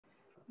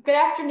Good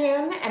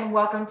afternoon and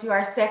welcome to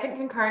our second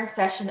concurrent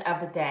session of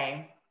the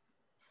day,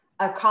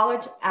 a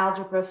college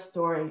algebra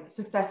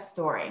success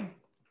story.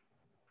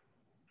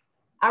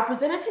 Our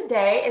presenter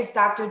today is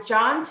Dr.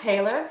 John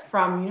Taylor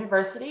from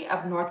University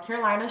of North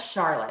Carolina,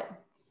 Charlotte.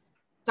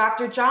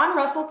 Dr. John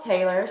Russell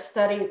Taylor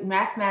studied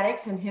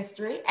mathematics and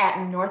history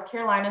at North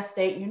Carolina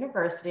State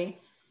University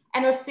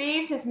and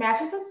received his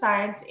Master's of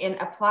Science in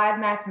Applied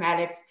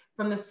Mathematics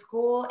from the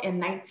school in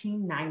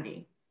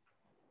 1990.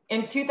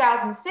 In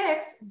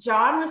 2006,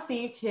 John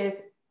received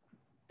his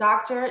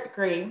doctorate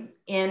degree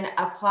in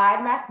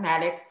applied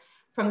mathematics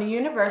from the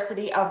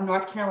University of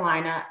North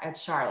Carolina at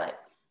Charlotte.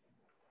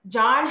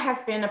 John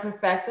has been a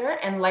professor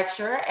and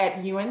lecturer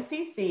at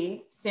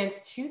UNCC since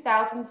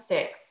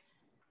 2006.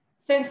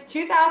 Since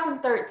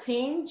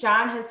 2013,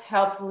 John has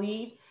helped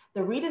lead the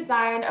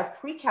redesign of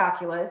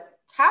pre-calculus,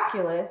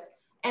 calculus,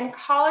 and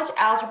college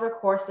algebra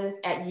courses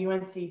at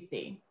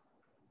UNCC.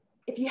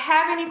 If you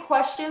have any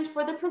questions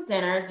for the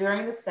presenter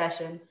during the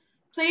session,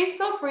 please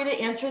feel free to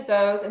enter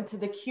those into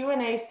the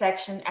Q&A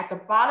section at the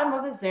bottom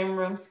of the Zoom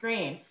room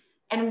screen,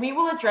 and we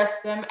will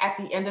address them at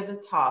the end of the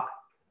talk.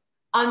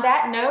 On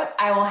that note,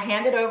 I will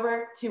hand it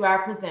over to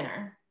our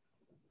presenter.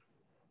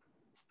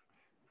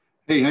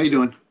 Hey, how you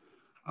doing?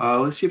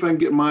 Let's see if I can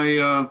get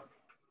my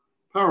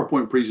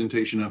PowerPoint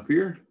presentation up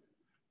here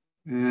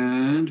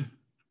and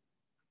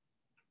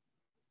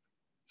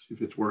see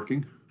if it's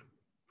working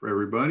for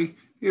everybody.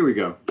 Here we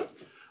go.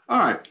 All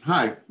right.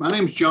 Hi, my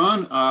name's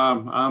John.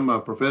 I'm a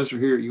professor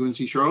here at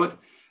UNC Charlotte,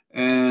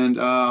 and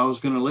I was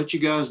going to let you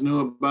guys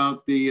know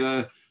about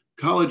the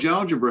college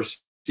algebra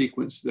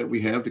sequence that we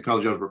have, the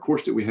college algebra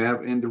course that we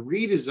have, and the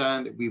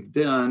redesign that we've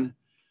done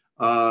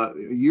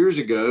years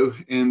ago,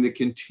 and the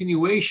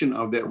continuation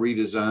of that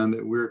redesign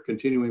that we're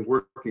continuing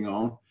working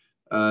on,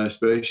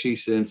 especially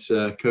since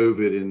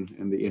COVID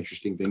and the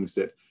interesting things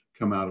that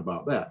come out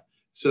about that.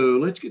 So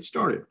let's get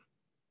started.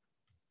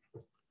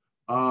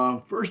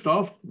 First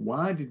off,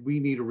 why did we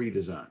need a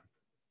redesign?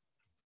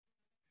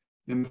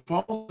 In the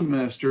fall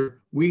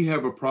semester, we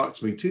have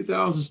approximately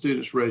 2,000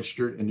 students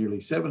registered and nearly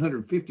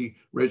 750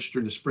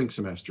 registered in the spring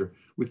semester,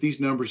 with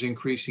these numbers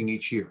increasing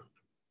each year.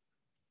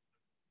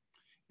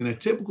 In a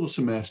typical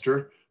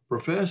semester,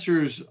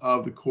 professors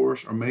of the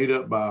course are made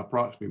up by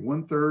approximately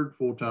 1/3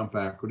 full-time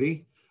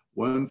faculty,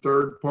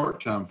 1/3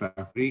 part-time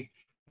faculty,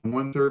 and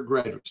 1/3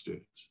 graduate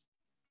students.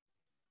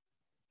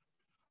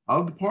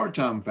 Of the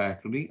part-time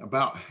faculty,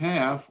 about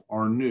half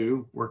are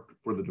new, worked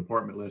for the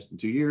department less than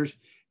 2 years,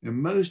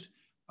 and most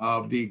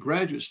of the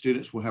graduate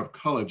students will have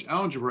college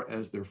algebra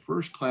as their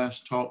first class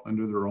taught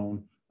under their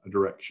own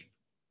direction.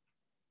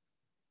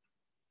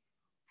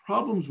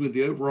 Problems with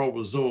the overall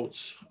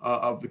results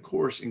of the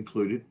course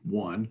included: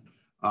 one,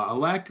 a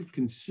lack of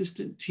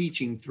consistent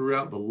teaching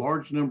throughout the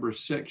large number of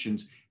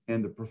sections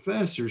and the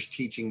professors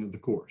teaching of the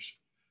course.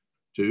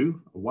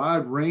 Two, a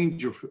wide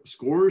range of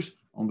scores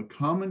on the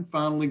common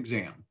final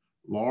exam.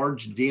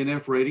 Large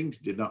DNF ratings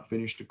did not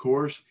finish the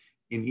course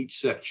in each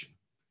section.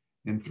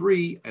 And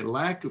three, a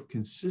lack of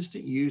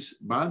consistent use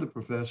by the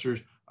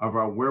professors of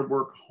our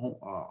WebWork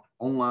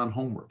online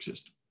homework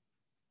system.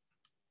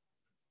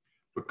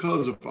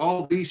 Because of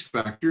all these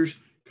factors,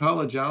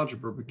 college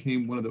algebra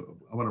became one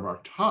of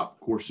our top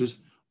courses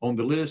on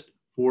the list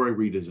for a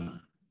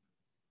redesign.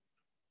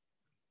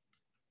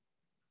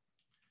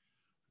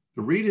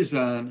 The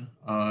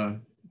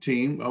redesign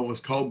team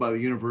was called by the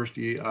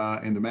university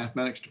and the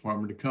mathematics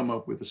department to come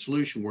up with a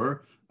solution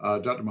where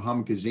Dr.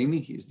 Mohammed Kazemi,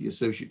 he's the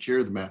associate chair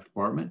of the math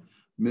department,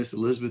 Miss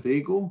Elizabeth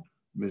Eagle,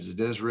 Mrs.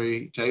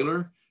 Desiree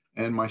Taylor,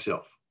 and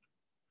myself.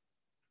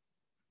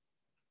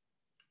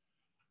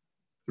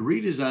 The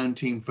redesign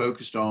team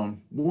focused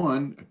on,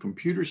 one, a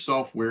computer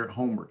software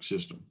homework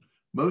system.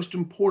 Most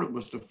important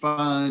was to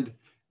find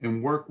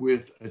and work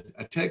with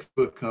a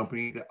textbook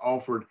company that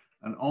offered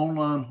an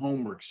online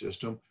homework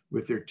system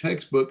with their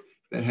textbook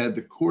that had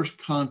the course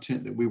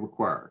content that we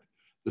required.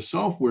 The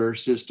software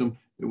system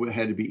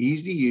had to be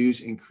easy to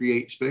use and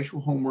create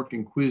special homework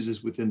and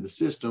quizzes within the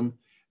system.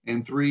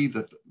 And three,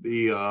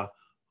 the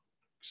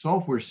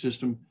software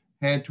system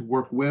had to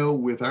work well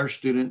with our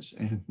students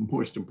and,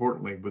 most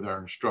importantly, with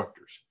our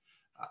instructors.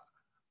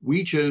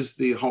 We chose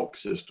the Hawk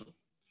system.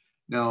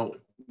 Now,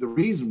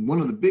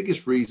 one of the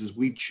biggest reasons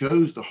we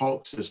chose the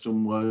Hawk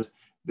system was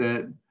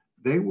that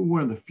they were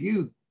one of the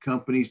few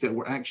companies that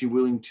were actually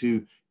willing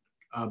to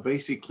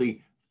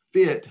basically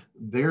fit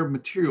their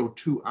material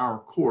to our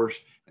course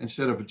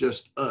instead of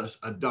just us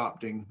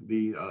adopting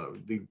the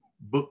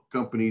book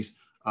company's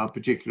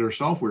particular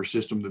software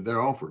system that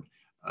they're offered.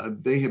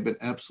 They have been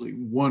absolutely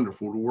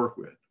wonderful to work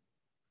with.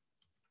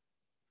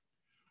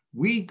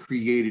 We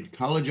created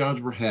college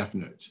algebra half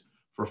notes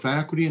for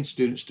faculty and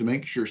students to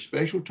make sure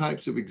special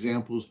types of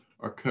examples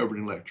are covered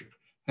in lecture.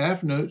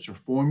 Half notes are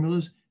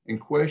formulas and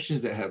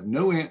questions that have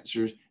no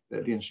answers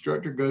that the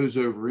instructor goes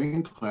over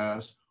in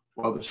class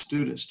while the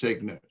students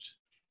take notes.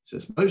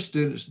 Since most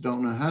students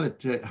don't know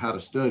how to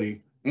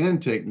study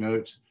and take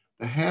notes,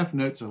 the half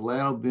notes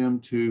allow them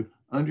to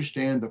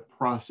understand the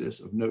process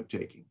of note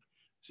taking.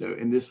 So,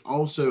 and this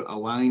also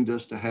aligned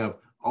us to have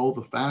all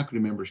the faculty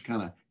members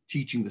kind of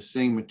teaching the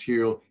same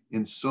material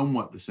in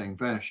somewhat the same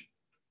fashion.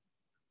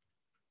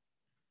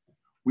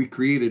 We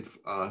created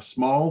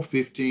small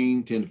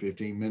 10 to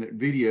 15 minute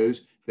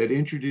videos that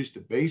introduced the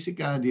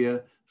basic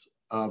idea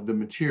of the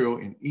material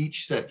in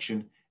each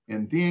section,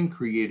 and then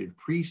created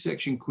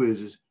pre-section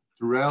quizzes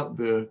throughout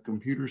the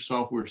computer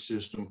software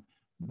system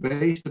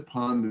based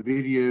upon the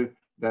video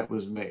that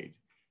was made.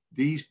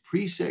 These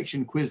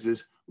pre-section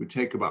quizzes would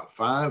take about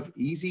 5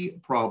 easy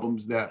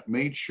problems that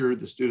made sure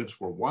the students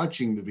were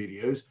watching the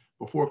videos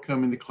before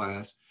coming to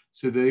class,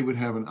 so they would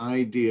have an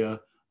idea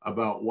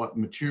about what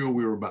material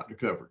we were about to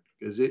cover.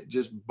 Because it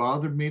just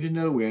bothered me to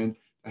no end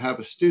to have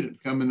a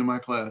student come into my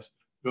class,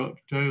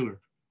 Dr. Taylor,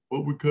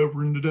 what we're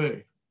covering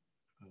today?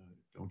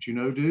 Don't you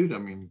know, dude? I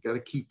mean, you got to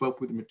keep up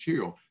with the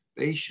material.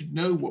 They should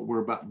know what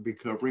we're about to be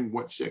covering,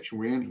 what section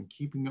we're in, and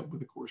keeping up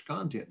with the course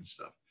content and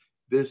stuff.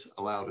 This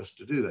allowed us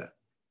to do that.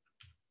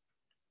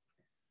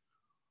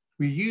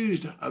 We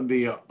used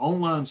the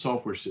online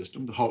software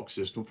system, the Hawk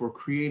system, for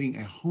creating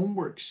a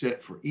homework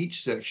set for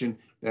each section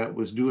that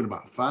was due in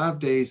about 5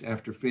 days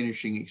after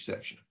finishing each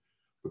section.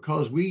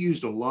 Because we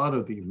used a lot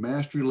of the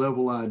mastery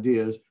level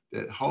ideas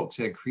that Hawks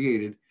had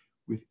created,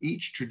 with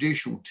each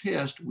traditional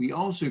test, we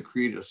also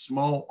created a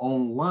small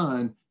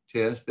online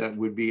test that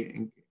would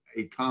be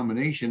a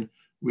combination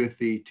with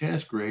the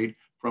test grade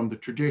from the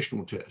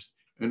traditional test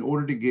in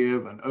order to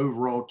give an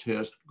overall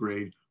test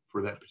grade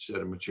for that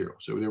set of material.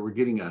 So they were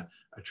getting a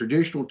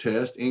traditional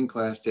test,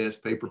 in-class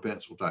test, paper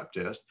pencil type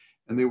test,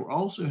 and they were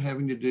also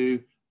having to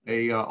do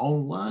a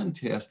online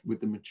test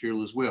with the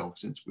material as well.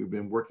 Since we've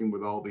been working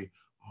with all the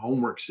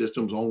homework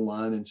systems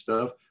online and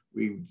stuff,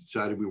 we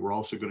decided we were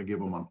also going to give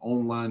them an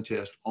online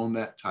test on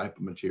that type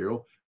of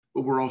material,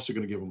 but we're also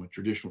going to give them a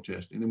traditional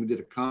test. And then we did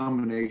a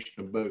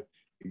combination of both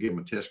to give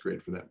them a test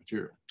grade for that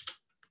material.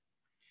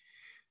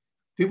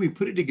 Then we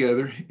put it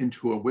together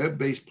into a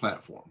web-based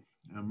platform.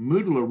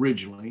 Moodle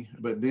originally,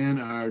 but then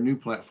our new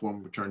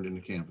platform turned into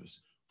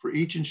Canvas for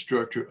each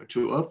instructor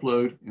to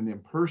upload and then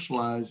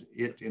personalize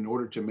it in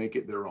order to make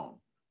it their own.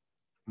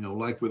 You know,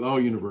 like with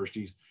all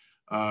universities,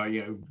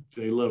 you know,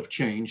 they love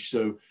change.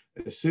 So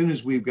as soon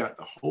as we've got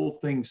the whole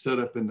thing set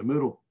up in the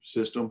Moodle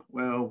system,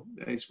 well,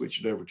 they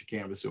switched it over to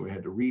Canvas. So we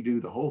had to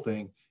redo the whole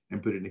thing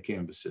and put it in the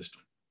Canvas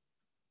system.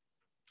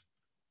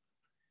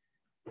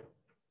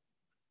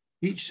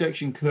 Each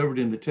section covered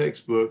in the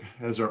textbook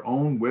has our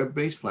own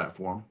web-based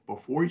platform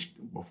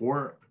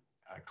before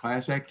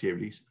class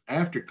activities,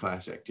 after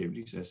class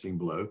activities, as seen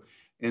below.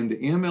 And the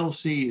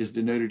MLC is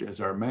denoted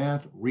as our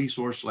Math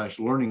Resource /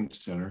 Learning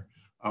Center,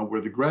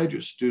 where the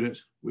graduate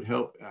students would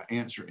help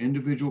answer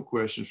individual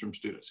questions from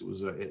students. It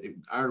was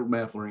our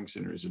Math Learning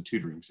Center is a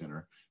tutoring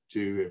center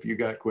to, if you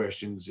got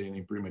questions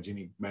in pretty much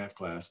any math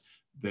class,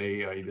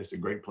 that's a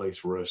great place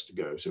for us to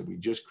go. So we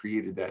just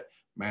created that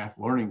Math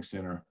Learning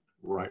Center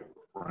right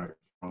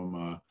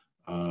from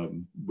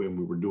when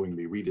we were doing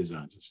the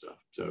redesigns and stuff.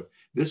 So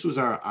this was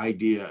our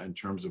idea in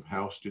terms of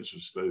how students were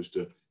supposed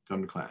to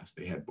come to class.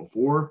 They had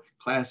before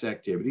class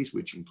activities,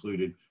 which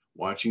included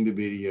watching the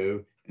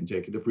video and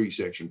taking the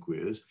pre-section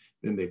quiz.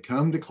 Then they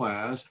come to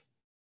class,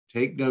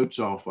 take notes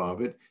off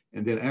of it,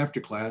 and then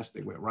after class,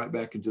 they went right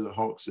back into the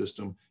Hawk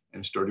system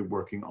and started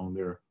working on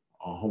their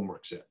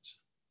homework sets.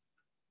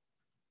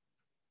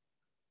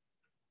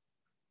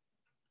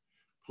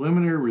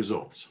 Preliminary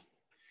results.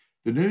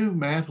 The new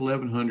Math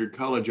 1100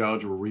 College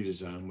Algebra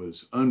redesign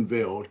was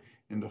unveiled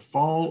in the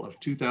fall of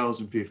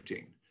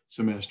 2015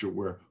 semester,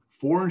 where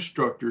 4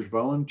 instructors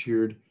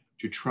volunteered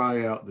to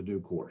try out the new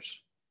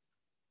course.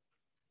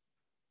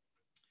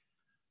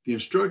 The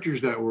instructors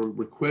that were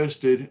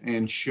requested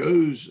and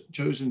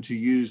chosen to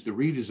use the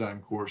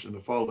redesign course in the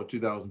fall of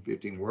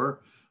 2015 were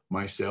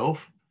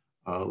myself,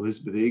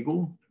 Elizabeth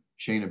Eagle,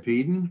 Shana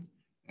Peden,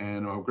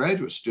 and our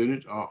graduate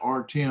student,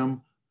 R.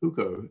 Tim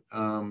Huko.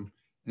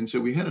 And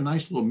so we had a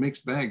nice little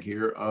mixed bag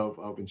here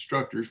of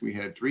instructors. We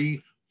had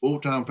 3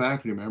 full-time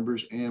faculty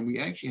members, and we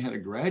actually had a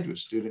graduate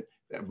student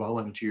that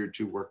volunteered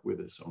to work with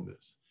us on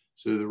this.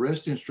 So the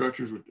rest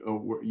instructors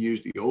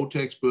used the old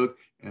textbook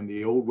and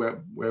the old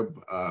web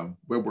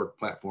work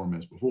platform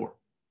as before.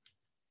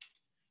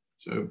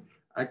 So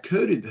I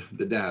coded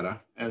the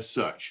data as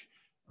such.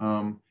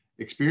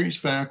 Experienced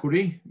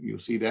faculty, you'll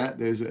see that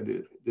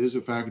there's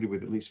a faculty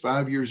with at least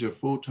 5 years of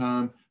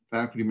full-time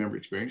faculty member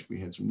experience.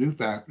 We had some new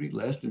faculty,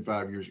 less than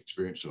 5 years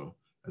experience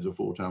as a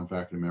full-time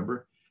faculty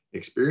member.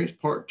 Experienced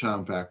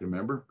part-time faculty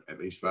member, at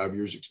least 5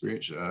 years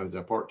experience as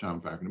a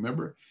part-time faculty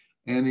member,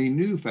 and a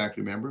new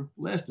faculty member,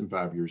 less than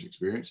 5 years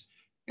experience.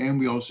 And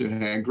we also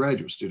had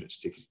graduate students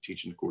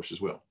teaching the course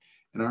as well.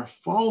 In our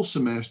fall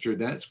semester,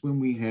 that's when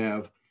we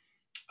have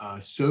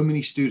so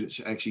many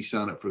students actually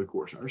sign up for the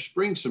course. Our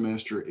spring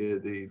semester,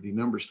 the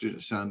number of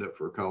students signed up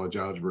for college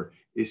algebra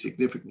is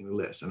significantly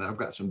less. And I've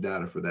got some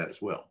data for that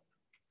as well.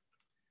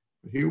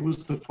 But here was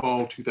the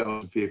fall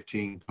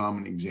 2015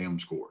 Common Exam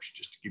scores,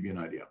 just to give you an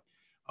idea.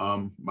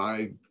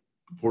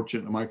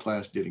 Fortunately, my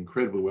class did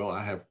incredibly well.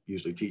 I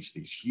usually teach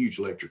these huge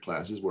lecture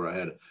classes where I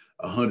had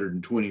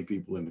 120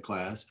 people in the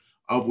class,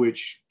 of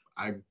which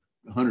I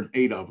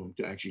 108 of them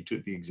actually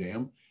took the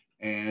exam.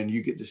 And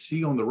you get to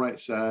see on the right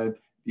side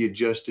the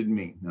adjusted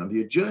mean. Now,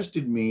 the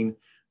adjusted mean,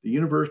 the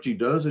university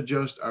does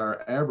adjust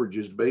our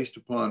averages based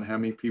upon how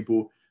many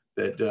people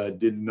that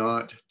did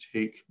not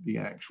take the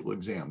actual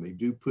exam. They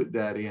do put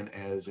that in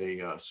as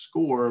a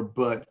score,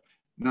 but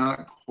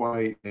not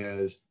quite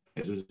as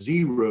a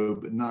zero,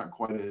 but not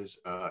quite as,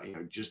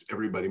 just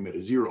everybody made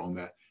a zero on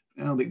that.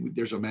 Now,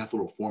 there's a math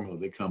little formula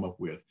they come up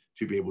with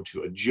to be able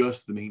to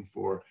adjust the mean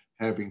for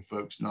having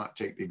folks not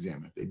take the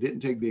exam. If they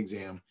didn't take the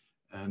exam,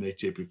 and they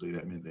typically,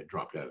 that meant they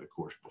dropped out of the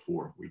course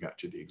before we got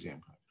to the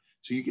exam.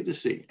 So you get to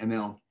see. And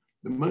now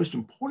the most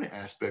important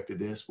aspect of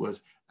this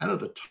was out of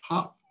the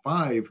top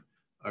 5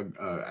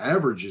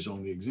 averages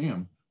on the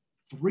exam,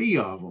 3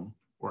 of them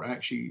were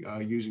actually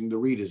using the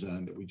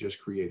redesign that we just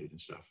created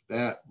and stuff.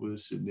 That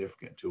was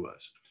significant to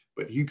us.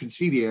 But you can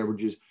see the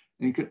averages,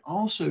 and you can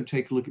also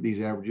take a look at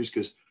these averages,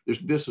 because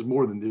this is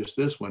more than just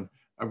this one.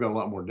 I've got a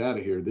lot more data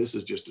here. This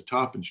is just the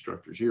top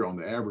instructors here on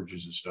the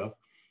averages and stuff.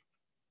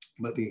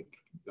 But the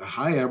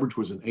high average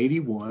was an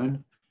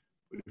 81.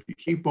 But if you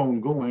keep on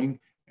going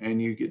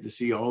and you get to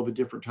see all the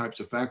different types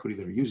of faculty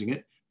that are using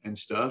it and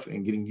stuff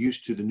and getting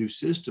used to the new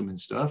system and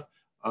stuff,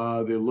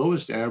 the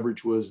lowest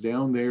average was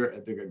down there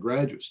at the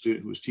graduate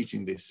student who was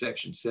teaching the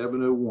section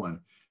 701.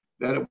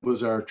 That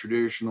was our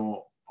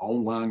traditional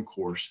online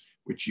course,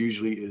 which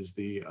usually is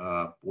the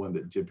one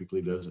that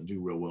typically doesn't do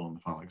real well in the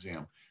final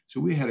exam. So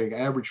we had an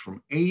average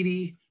from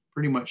 80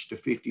 pretty much to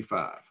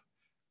 55.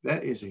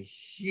 That is a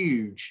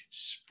huge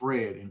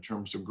spread in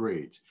terms of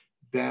grades.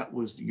 That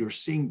was, you're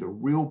seeing the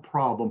real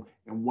problem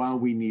and why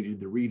we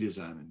needed the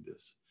redesign in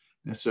this.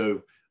 And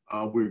so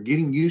we're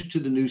getting used to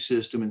the new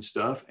system and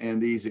stuff.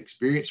 And these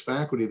experienced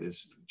faculty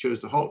that chose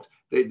the Hawks,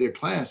 their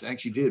class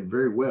actually did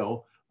very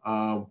well.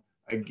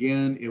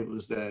 Again, it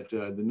was that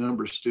the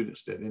number of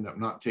students that end up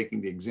not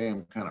taking the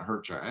exam kind of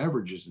hurts our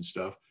averages and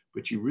stuff.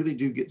 But you really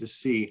do get to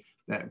see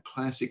that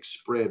classic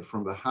spread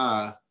from the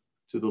high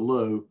to the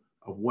low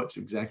of what's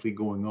exactly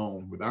going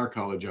on with our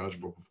college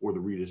algebra before the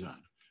redesign.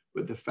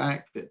 But the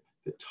fact that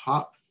the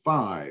top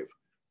 5,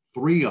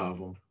 3 of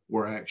them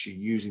were actually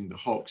using the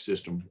Hawk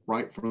system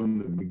right from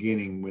the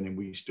beginning, when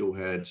we still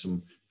had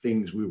some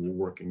things we were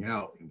working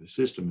out in the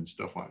system and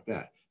stuff like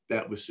that.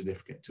 That was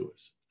significant to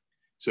us.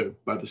 So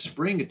by the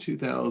spring of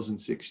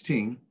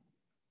 2016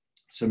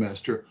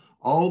 semester,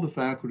 all the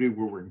faculty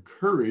were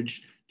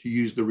encouraged to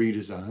use the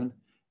redesign,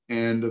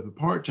 and the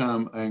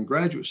part-time and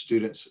graduate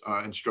students,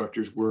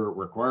 instructors were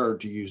required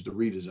to use the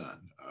redesign.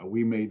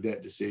 We made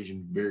that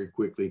decision very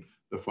quickly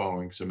the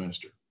following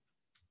semester.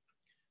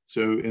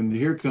 So, and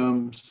here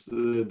comes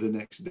the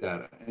next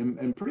data.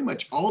 And pretty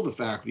much all the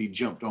faculty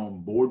jumped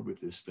on board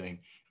with this thing.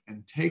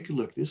 And take a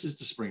look, this is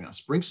the spring. Now,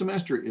 spring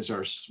semester is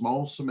our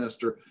small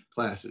semester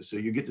classes. So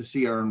you get to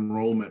see our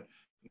enrollment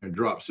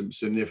drop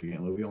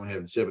significantly. We only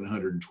have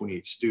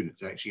 728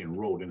 students actually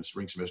enrolled in a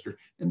spring semester,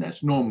 and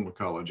that's normal with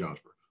college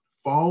algebra.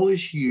 Fall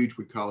is huge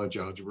with college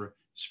algebra.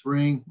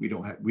 Spring, we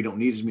don't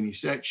need as many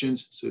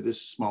sections, so this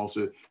is small.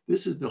 So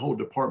this is the whole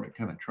department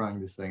kind of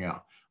trying this thing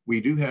out. We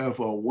do have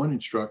one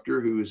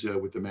instructor who is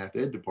with the math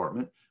ed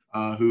department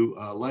who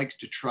likes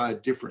to try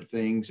different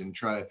things and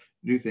try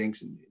new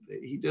things. And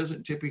he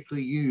doesn't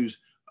typically use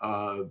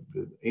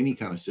any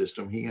kind of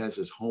system. He has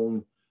his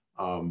own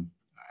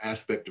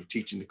aspect of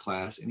teaching the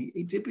class, and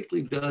he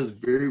typically does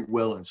very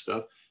well and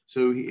stuff.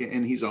 So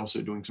he's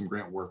also doing some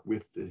grant work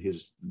with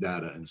his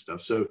data and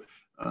stuff. So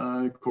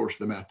of course,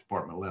 the math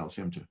department allows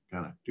him to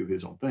kind of do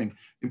his own thing.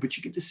 But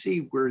you get to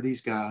see where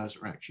these guys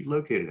are actually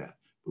located at.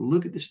 But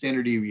look at the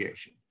standard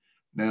deviation.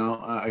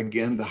 Now,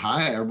 again, the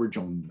high average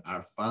on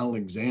our final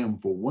exam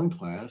for one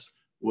class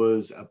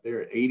was up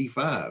there at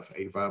 85,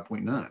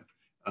 85.9.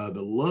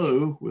 The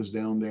low was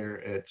down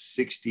there at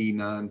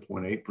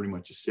 69.8, pretty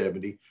much a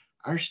 70.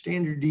 Our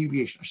standard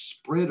deviation, our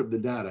spread of the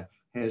data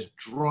has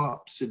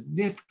dropped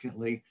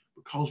significantly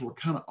because we're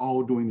kind of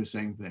all doing the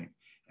same thing.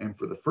 And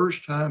for the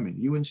first time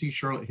in UNC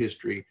Charlotte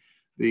history,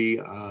 the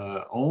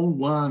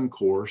online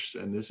course,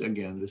 and this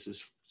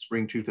is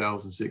spring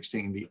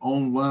 2016, the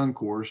online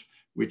course,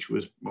 which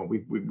was what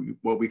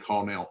we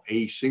call now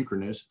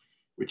asynchronous,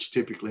 which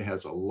typically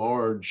has a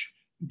large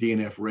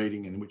DNF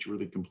rating and which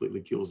really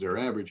completely kills their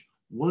average,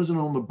 wasn't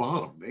on the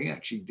bottom. They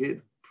actually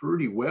did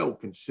pretty well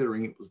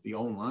considering it was the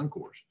online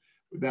course.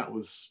 But that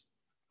was,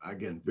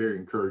 again, very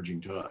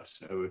encouraging to us.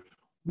 So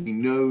we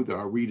know that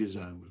our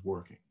redesign was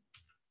working.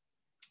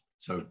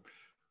 So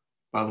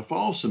by the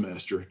fall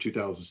semester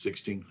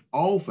 2016,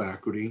 all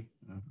faculty,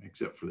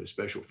 except for the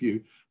special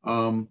few,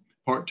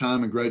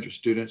 part-time and graduate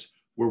students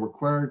were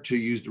required to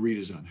use the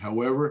redesign.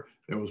 However,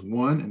 there was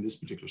one in this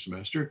particular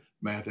semester,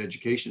 math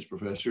education's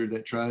professor,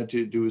 that tried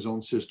to do his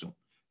own system,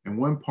 and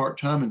one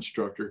part-time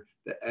instructor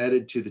that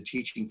added to the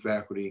teaching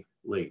faculty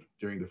late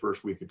during the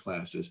first week of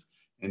classes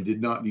and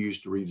did not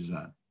use the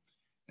redesign.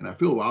 And I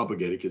feel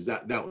obligated because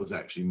that was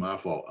actually my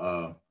fault.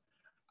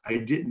 I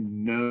didn't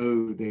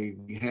know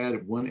we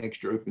had one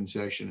extra open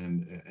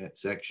session at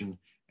section,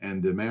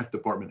 and the math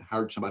department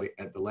hired somebody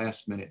at the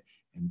last minute,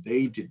 and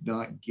they did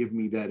not give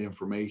me that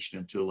information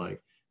until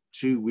like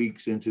 2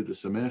 weeks into the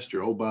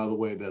semester, oh, by the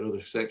way, that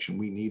other section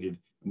we needed,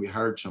 and we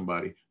hired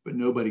somebody, but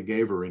nobody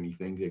gave her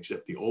anything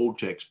except the old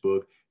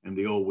textbook and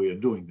the old way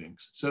of doing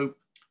things. So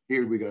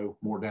here we go,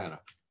 more data.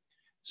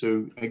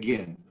 So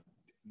again,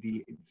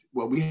 we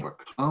have a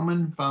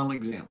common final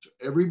exam. So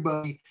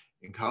everybody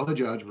in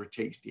college algebra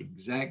takes the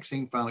exact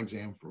same final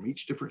exam from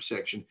each different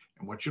section.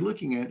 And what you're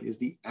looking at is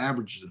the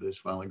averages of those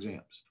final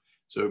exams.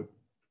 So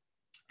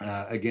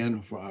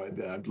again,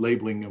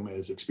 labeling them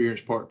as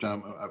experienced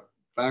part-time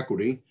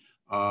faculty,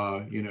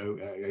 I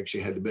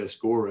actually had the best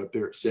score up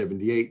there at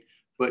 78,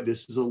 but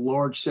this is a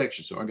large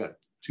section. So I got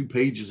 2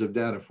 pages of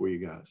data for you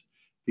guys.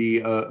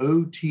 The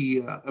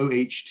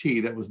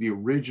OHT, that was the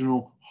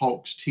original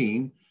Hawks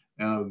team.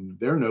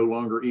 They're no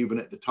longer even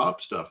at the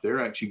top stuff. They're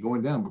actually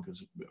going down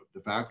because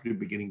the faculty are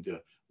beginning to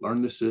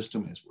learn the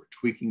system as we're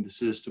tweaking the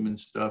system and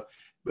stuff.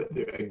 But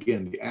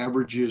again, the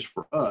averages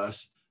for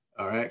us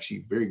are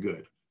actually very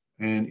good.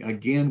 And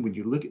again, when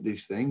you look at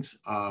these things,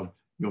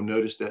 you'll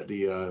notice that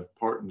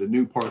the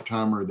new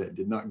part-timer that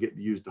did not get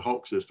to use the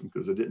Hawk system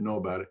because I didn't know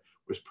about it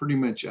was pretty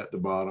much at the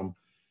bottom.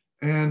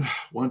 And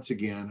once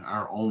again,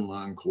 our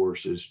online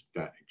course is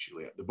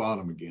actually at the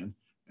bottom again.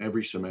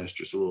 Every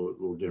semester is a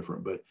little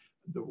different, but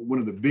one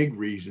of the big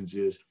reasons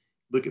is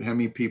look at how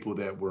many people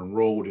that were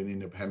enrolled and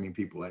end up how many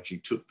people actually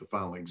took the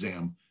final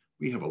exam.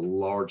 We have a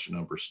large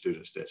number of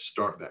students that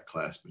start that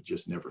class but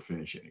just never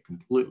finish it. It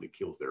completely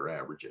kills their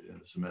average at the end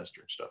of the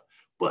semester and stuff.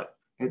 But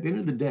at the end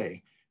of the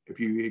day, if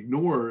you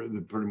ignore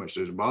pretty much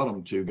those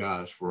bottom 2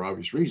 guys for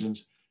obvious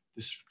reasons,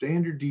 the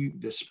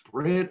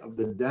spread of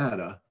the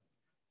data,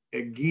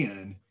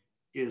 again,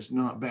 is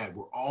not bad.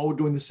 We're all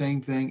doing the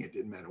same thing. It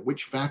didn't matter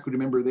which faculty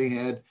member they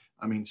had.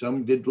 I mean,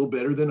 some did a little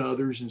better than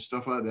others and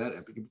stuff like that.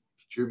 It can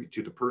contribute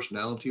to the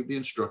personality of the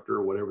instructor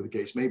or whatever the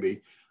case may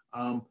be.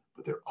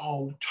 But they're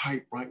all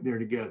tight right there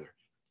together.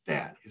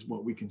 That is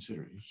what we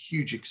consider a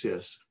huge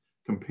success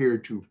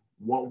compared to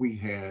what we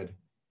had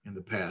in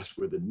the past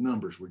where the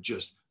numbers were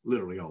just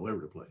literally all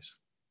over the place.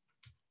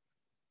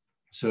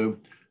 So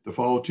the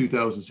fall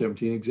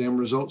 2017 exam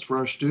results for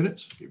our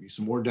students, give you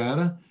some more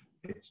data.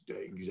 It's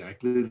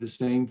exactly the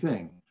same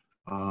thing.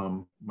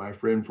 My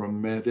friend from the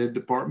math ed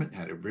department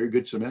had a very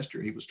good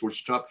semester. He was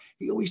towards the top.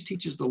 He always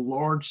teaches the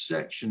large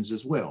sections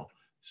as well.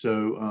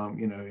 So,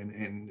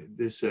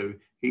 so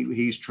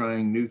he's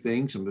trying new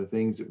things, some of the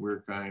things that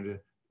we're kind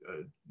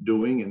of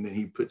doing, and then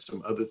he puts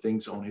some other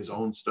things on his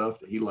own stuff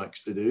that he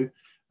likes to do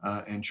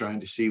and trying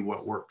to see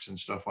what works and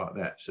stuff like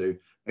that. So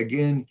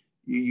again,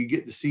 you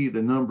get to see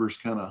the numbers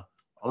kind of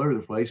all over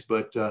the place,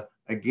 but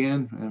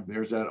again,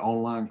 there's that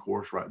online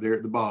course right there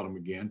at the bottom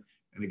again.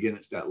 And again,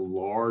 it's that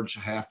large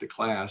half the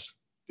class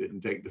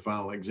didn't take the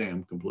final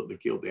exam, completely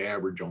killed the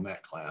average on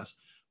that class.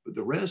 But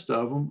the rest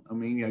of them, I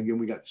mean, again,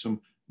 we got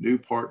some new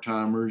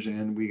part-timers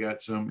and we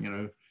got some,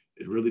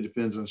 it really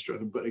depends on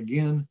instructor. But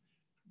again,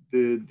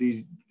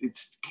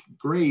 its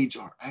grades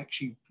are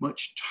actually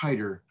much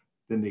tighter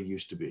than they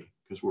used to be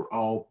because we're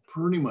all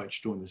pretty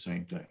much doing the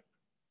same thing.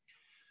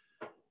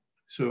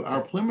 So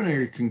our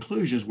preliminary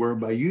conclusions were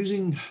by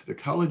using the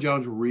college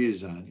algebra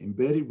redesign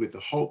embedded with the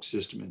Hawk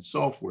system and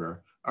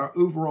software, our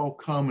overall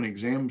common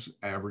exams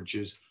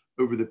averages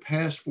over the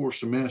past 4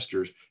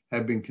 semesters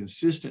have been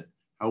consistent.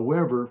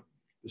 However,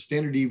 the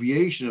standard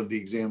deviation of the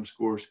exam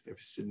scores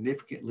have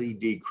significantly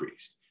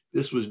decreased.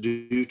 This was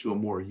due to a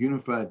more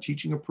unified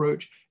teaching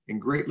approach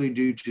and greatly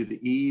due to the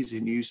ease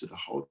and use of the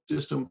Hawk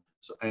system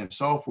and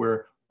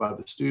software by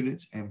the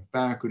students and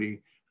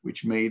faculty,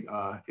 which made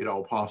it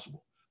all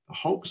possible. The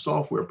Hawk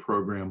software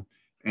program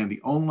and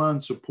the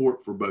online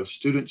support for both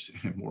students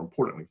and, more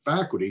importantly,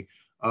 faculty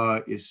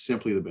is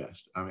simply the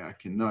best. I mean, I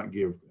cannot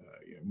give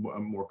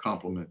more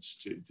compliments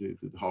to the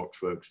Hawk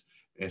folks,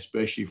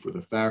 especially for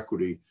the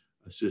faculty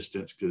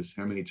assistants, because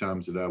how many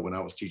times did when I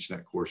was teaching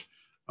that course,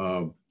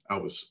 I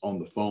was on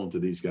the phone to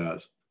these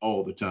guys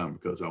all the time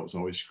because I was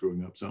always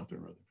screwing up something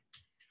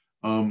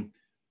or other.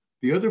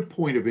 The other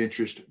point of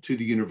interest to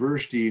the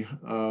university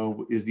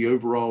is the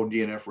overall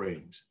DNF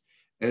ratings.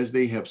 As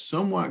they have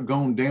somewhat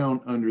gone down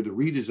under the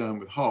redesign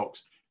with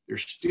Hawks, they're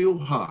still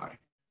high.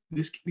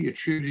 This can be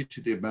attributed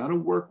to the amount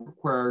of work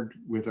required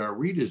with our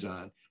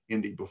redesign in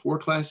the before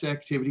class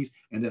activities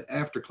and then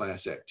after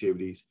class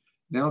activities.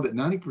 Now that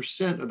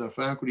 90% of the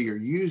faculty are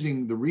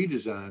using the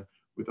redesign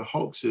with the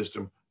Hawk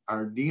system,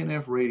 our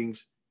DNF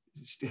ratings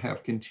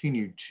have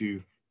continued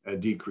to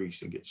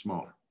decrease and get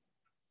smaller.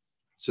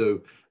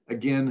 So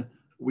again,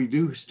 we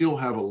do still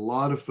have a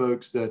lot of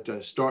folks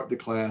that start the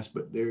class,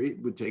 but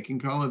we're taking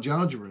college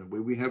algebra and the way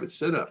we have it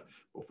set up.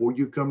 Before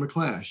you come to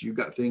class, you've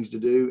got things to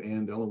do,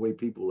 and the only way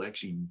people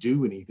actually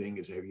do anything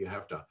is if you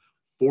have to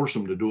force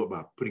them to do it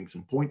by putting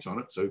some points on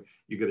it. So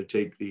you got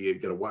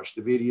to watch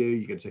the video,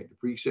 you got to take the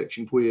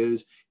pre-section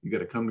quiz, you got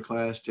to come to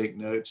class, take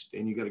notes,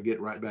 then you got to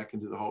get right back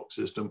into the Hawk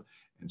system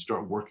and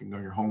start working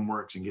on your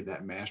homeworks and get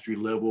that mastery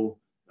level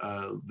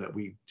that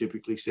we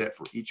typically set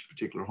for each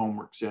particular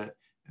homework set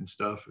and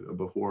stuff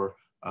before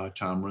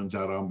time runs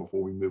out on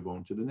before we move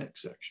on to the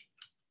next section.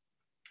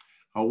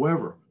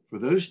 However, for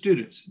those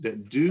students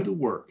that do the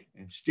work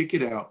and stick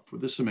it out for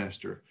the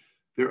semester,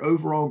 their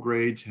overall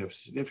grades have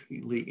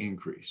significantly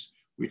increased,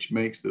 which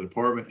makes the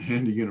department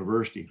and the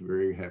university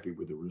very happy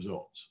with the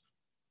results.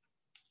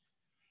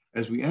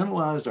 As we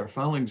analyzed our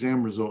final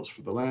exam results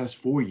for the last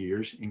 4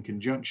 years in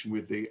conjunction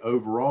with the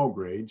overall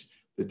grades,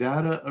 the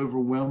data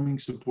overwhelmingly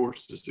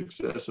supports the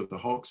success of the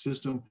Hawk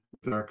system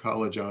with our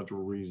college algebra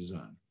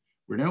redesign.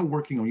 We're now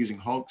working on using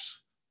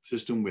Hawk's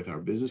system with our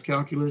business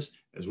calculus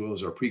as well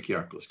as our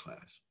pre-calculus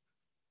class.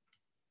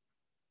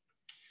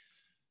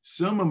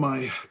 Some of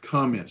my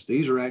comments,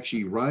 these are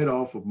actually right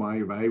off of my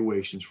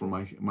evaluations for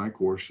my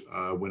course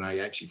when I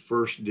actually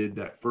first did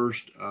that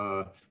first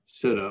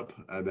setup,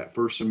 that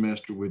first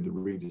semester with the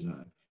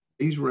redesign.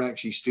 These were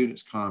actually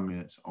students'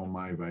 comments on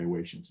my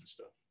evaluations and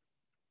stuff.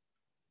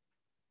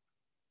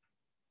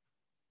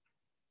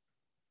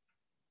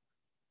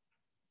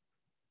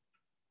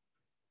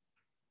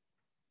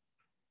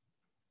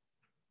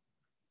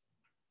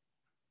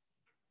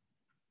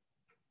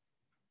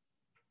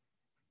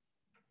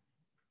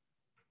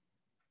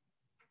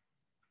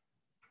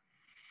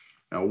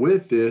 Now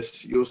with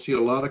this, you'll see a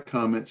lot of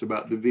comments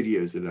about the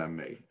videos that I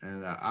made.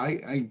 And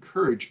I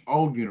encourage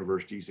all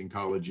universities and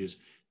colleges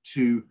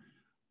to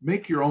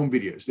make your own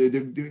videos.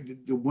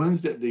 The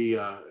ones that the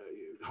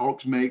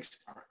Hawks makes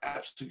are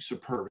absolutely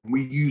superb. And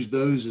we use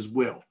those as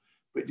well.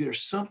 But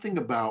there's something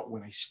about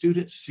when a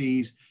student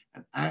sees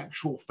an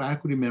actual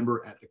faculty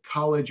member at the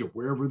college or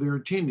wherever they're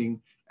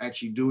attending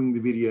actually doing the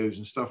videos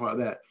and stuff like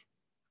that,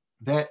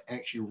 that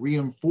actually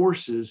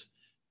reinforces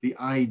the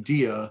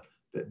idea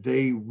that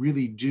they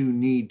really do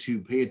need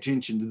to pay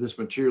attention to this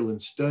material and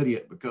study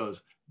it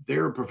because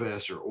their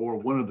professor or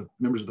one of the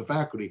members of the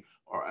faculty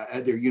are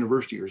at their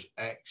university is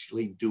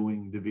actually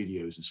doing the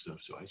videos and stuff.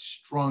 So I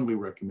strongly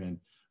recommend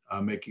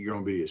making your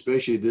own video,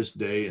 especially this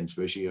day, and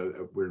especially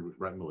we're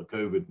right in the middle of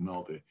COVID and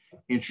all the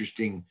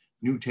interesting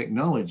new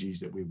technologies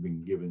that we've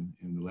been given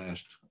in the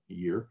last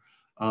year.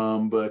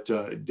 But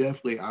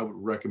definitely I would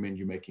recommend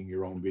you making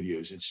your own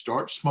videos and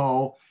start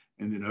small.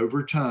 And then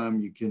over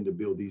time, you can to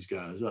build these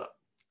guys up.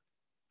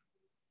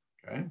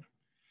 Okay.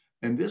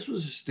 And this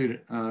was a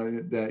student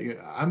that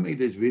I made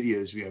those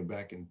videos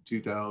back in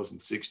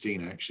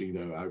 2016. Actually,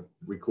 though, I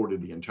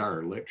recorded the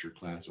entire lecture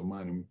class on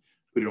mine and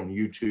put it on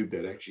YouTube.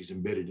 That actually is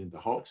embedded into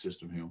the Hawk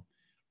system here.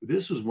 But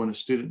this was one a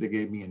student that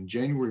gave me in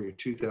January of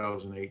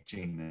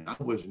 2018. And I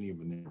wasn't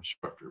even the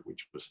instructor,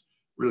 which was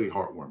really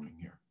heartwarming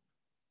here.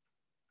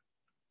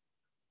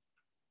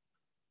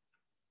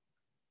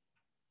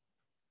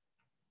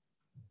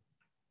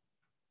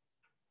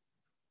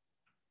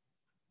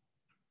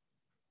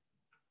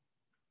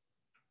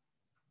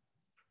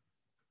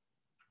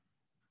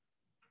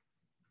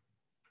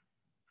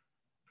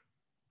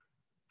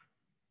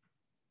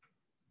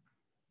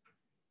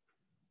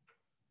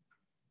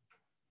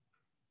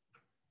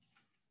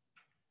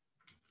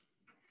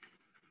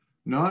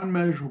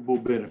 Non-measurable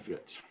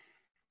benefits.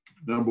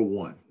 Number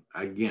one,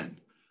 again,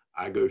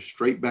 I go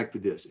straight back to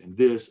this. And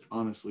this,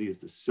 honestly, is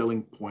the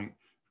selling point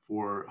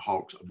for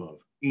Hawks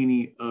above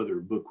any other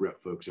book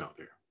rep folks out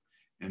there.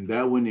 And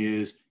that one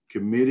is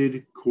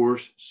committed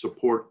course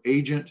support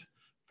agent,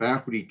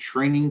 faculty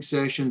training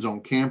sessions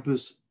on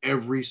campus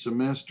every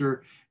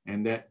semester,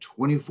 and that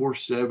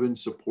 24/7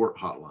 support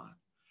hotline.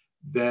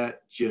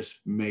 That just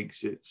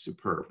makes it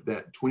superb.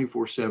 That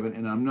 24/7,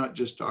 and I'm not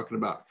just talking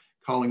about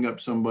calling up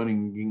somebody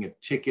and getting a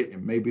ticket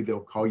and maybe they'll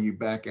call you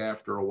back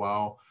after a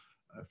while,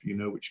 if you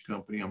know which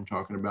company I'm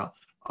talking about.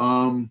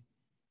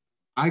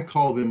 I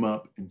call them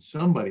up and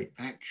somebody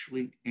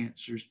actually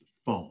answers the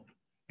phone.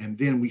 And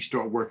then we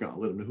start working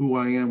on, let them know who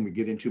I am. We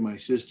get into my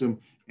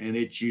system and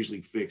it's usually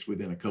fixed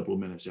within a couple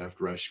of minutes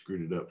after I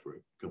screwed it up for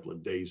a couple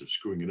of days of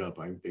screwing it up.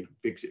 They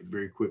fix it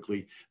very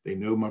quickly. They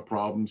know my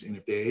problems. And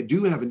if they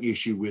do have an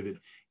issue with it,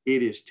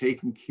 it is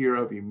taken care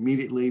of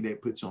immediately.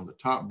 That puts on the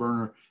top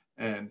burner.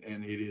 And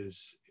it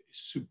is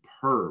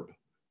superb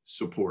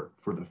support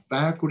for the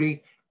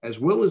faculty as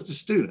well as the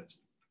students.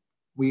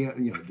 We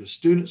have, the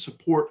student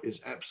support is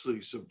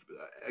absolutely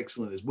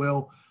excellent as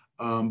well.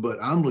 But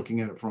I'm looking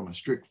at it from a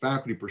strict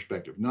faculty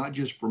perspective, not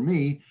just for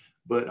me,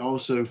 but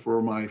also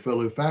for my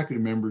fellow faculty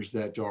members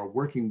that are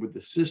working with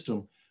the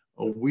system.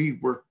 We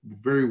work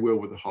very well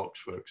with the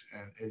Hawks folks,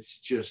 and it's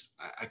just,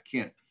 I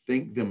can't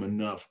thank them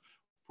enough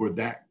for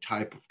that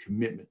type of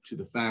commitment to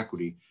the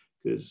faculty,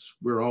 because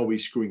we're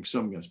always screwing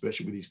something,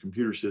 especially with these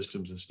computer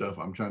systems and stuff.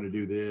 I'm trying to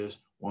do this,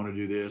 want to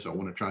do this, I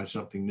want to try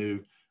something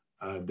new.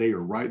 They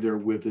are right there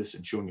with us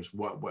and showing us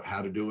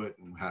how to do it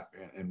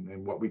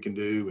and what we can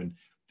do and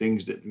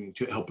things that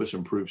to help us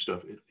improve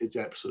stuff. It's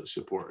absolute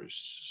support. It's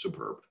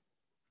superb.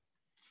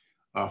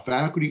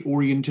 Faculty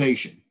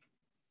orientation.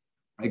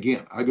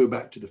 Again, I go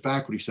back to the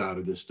faculty side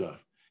of this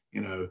stuff.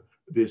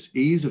 This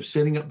ease of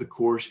setting up the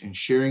course and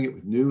sharing it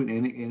with new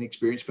and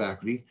inexperienced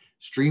faculty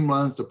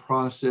streamlines the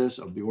process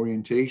of the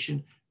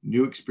orientation.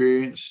 New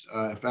experienced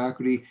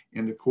faculty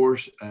in the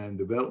course and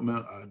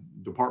development,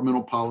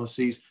 departmental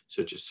policies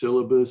such as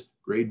syllabus,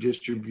 grade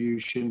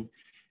distribution,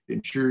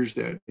 ensures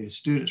that the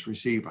students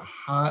receive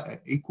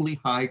equally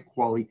high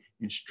quality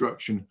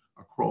instruction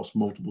across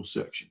multiple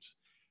sections.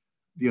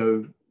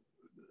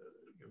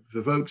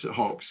 the folks at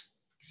Hawks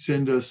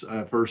send us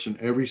a person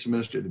every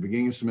semester at the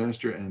beginning of the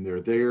semester, and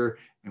they're there,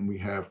 and we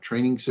have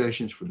training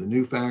sessions for the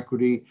new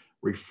faculty,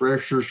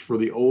 refreshers for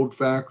the old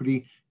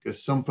faculty,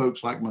 because some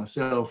folks like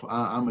myself,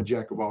 I'm a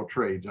jack of all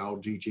trades. I'll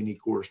teach any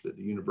course that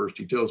the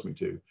university tells me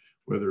to,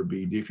 whether it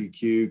be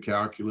DFEQ,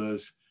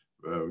 calculus,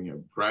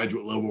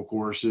 graduate level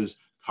courses,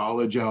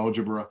 college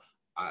algebra.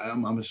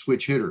 I'm a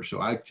switch hitter,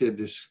 so I tend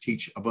to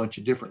teach a bunch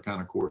of different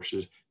kind of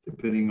courses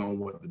depending on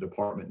what the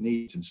department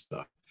needs and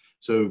stuff.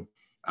 So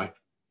I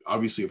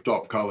obviously have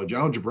taught college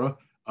algebra,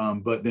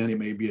 but then it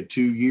may be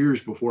 2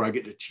 years before I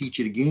get to teach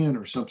it again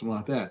or something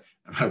like that.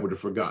 And I would have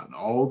forgotten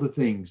all the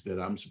things that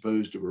I'm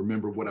supposed to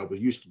remember what I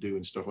was used to do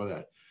and stuff like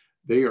that.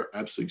 They are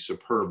absolutely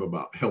superb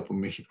about helping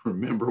me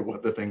remember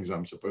what the things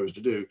I'm supposed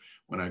to do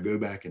when I go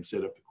back and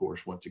set up the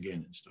course once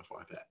again and stuff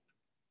like that.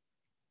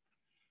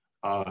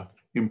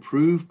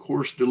 Improve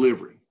course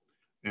delivery,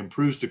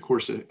 improves the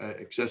course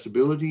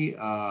accessibility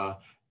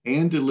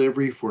and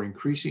delivery for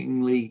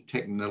increasingly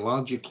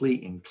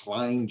technologically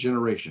inclined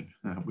generation.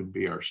 That would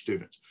be our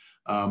students.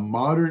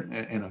 Modern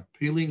and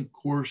appealing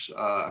course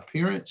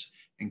appearance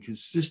and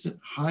consistent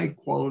high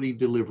quality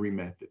delivery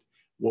method.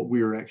 What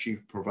we are actually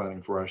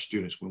providing for our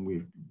students when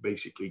we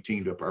basically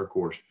teamed up our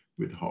course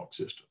with the Hawk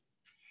system.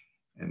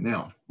 And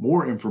now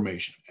more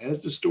information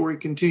as the story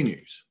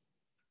continues.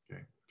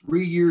 Okay.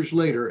 3 years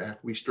later, after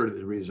we started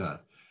the redesign,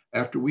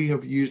 after we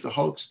have used the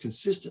Hawks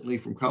consistently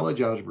from college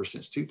algebra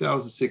since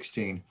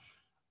 2016,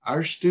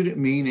 our student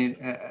mean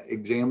and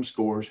exam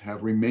scores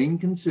have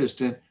remained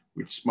consistent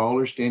with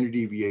smaller standard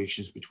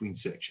deviations between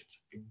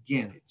sections.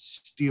 Again,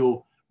 it's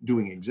still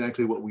doing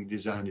exactly what we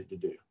designed it to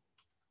do.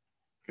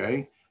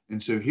 Okay.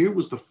 And so here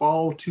was the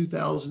fall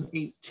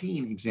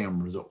 2018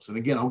 exam results. And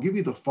again, I'll give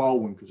you the fall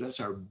one because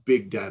that's our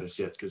big data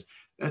sets, because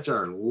that's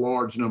our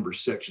large number of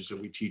sections that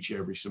we teach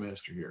every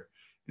semester here.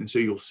 And so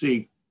you'll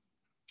see,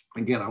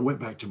 again, I went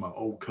back to my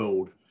old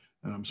code,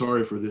 and I'm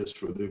sorry for this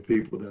for the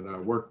people that I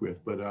work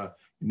with, but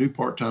new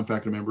part-time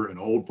faculty member and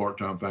old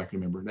part-time faculty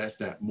member, that's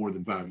that more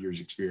than 5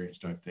 years experience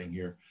type thing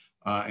here,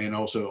 and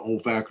also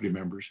old faculty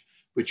members.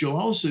 But you'll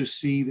also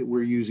see that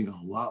we're using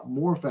a lot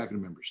more faculty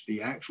members. The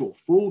actual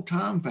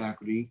full-time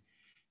faculty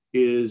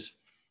is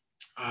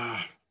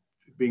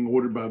being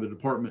ordered by the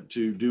department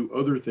to do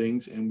other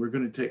things, and we're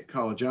going to take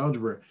college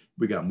algebra.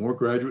 We got more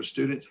graduate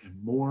students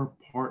and more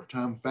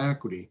part-time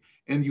faculty.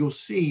 And you'll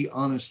see,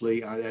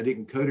 honestly, I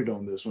didn't code it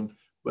on this one,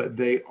 but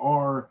they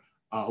are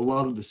a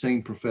lot of the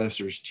same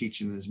professors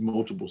teaching these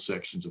multiple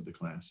sections of the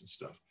class and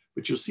stuff.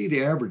 But you'll see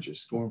the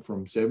averages going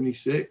from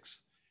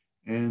 76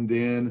 and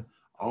then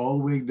all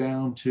the way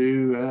down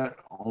to that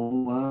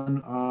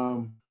online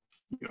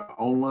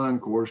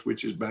course,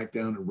 which is back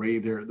down to Ray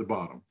there at the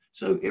bottom.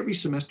 So every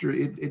semester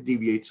it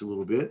deviates a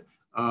little bit,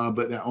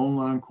 but that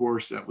online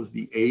course, that was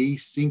the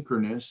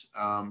asynchronous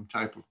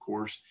type of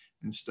course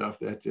and stuff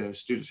that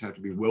students have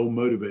to be well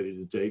motivated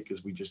to take,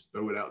 because we just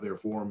throw it out there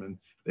for them and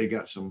they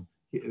got some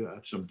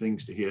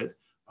things to hit.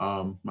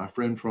 My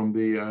friend from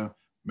the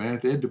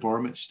math ed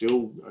department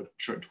still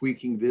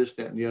tweaking this,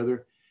 that, and the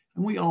other.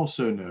 And we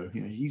also know,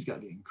 he's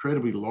got the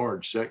incredibly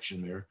large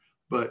section there,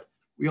 but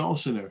we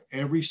also know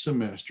every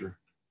semester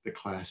the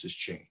class has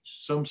changed.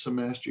 Some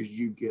semesters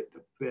you get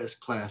the best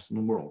class in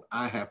the world.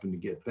 I happen to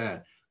get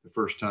that the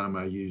first time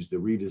I used the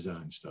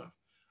redesign stuff.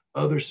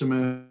 Other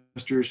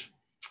semesters,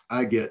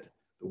 I get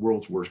the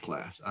world's worst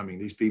class. I mean,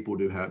 these people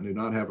do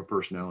not have a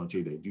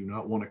personality. They do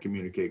not want to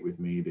communicate with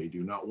me. They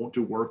do not want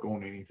to work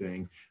on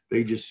anything.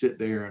 They just sit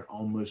there and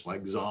almost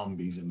like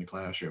zombies in the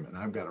classroom. And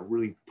I've got to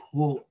really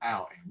pull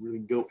out and really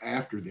go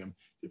after them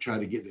to try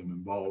to get them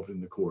involved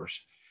in the course.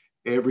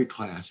 Every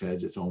class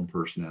has its own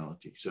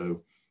personality.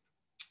 So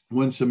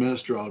one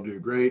semester I'll do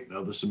great.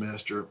 Another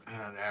semester,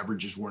 the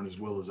averages weren't as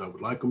well as I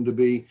would like them to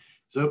be.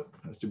 So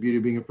that's the beauty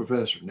of being a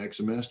professor. Next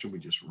semester, we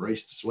just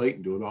erase the slate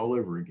and do it all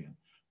over again.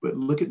 But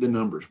look at the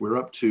numbers. We're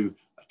up to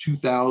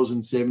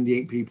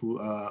 2,078 people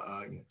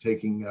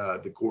taking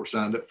the course,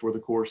 signed up for the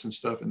course and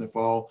stuff in the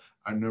fall.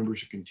 Our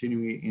numbers are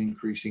continuing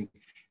increasing.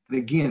 And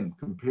again,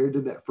 compared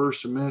to that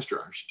first semester,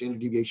 our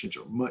standard deviations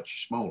are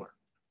much smaller.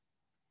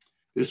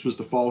 This was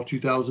the fall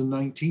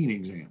 2019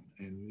 exam,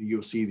 and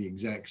you'll see the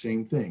exact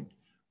same thing,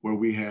 where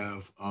we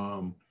have,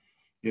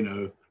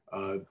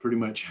 pretty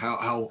much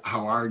how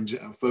our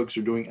folks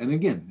are doing. And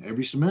again,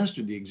 every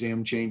semester the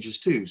exam changes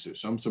too. So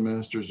some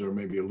semesters are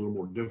maybe a little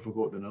more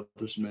difficult than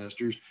other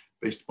semesters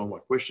based upon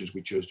what questions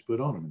we chose to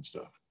put on them and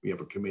stuff. We have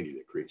a committee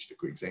that creates the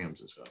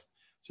exams and stuff.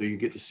 So you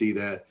get to see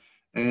that.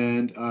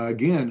 And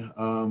again,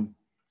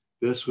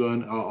 this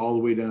one all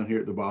the way down here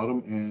at the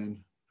bottom. And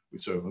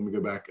so let me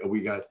go back.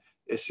 We got,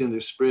 it's in the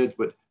spreads,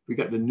 but we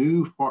got the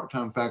new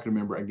part-time faculty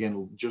member,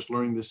 again, just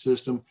learning the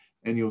system.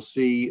 And you'll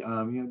see,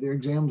 their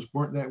exams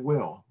weren't that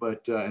well,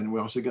 but, and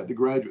we also got the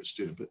graduate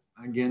student, but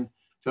again,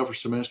 tougher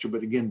semester,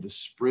 but again, the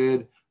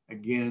spread,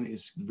 again,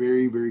 is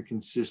very, very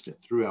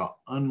consistent throughout,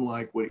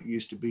 unlike what it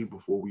used to be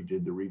before we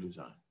did the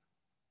redesign.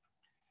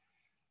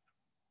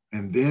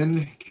 And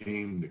then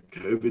came the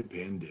COVID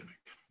pandemic.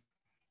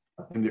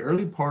 In the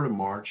early part of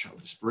March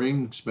of the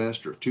spring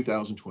semester of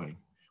 2020,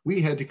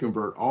 we had to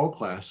convert all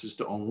classes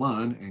to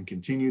online and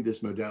continue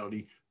this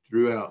modality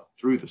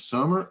through the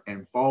summer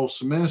and fall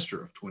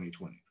semester of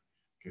 2020.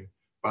 Okay.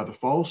 By the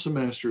fall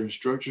semester,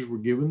 instructors were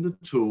given the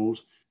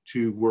tools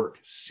to work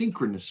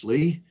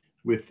synchronously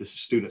with the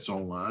students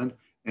online,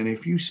 and a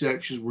few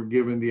sections were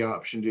given the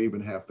option to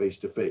even have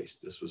face-to-face.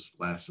 This was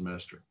last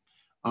semester,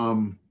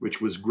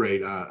 which was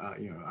great.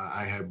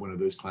 I had one of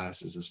those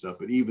classes and stuff,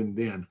 but even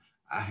then,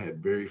 I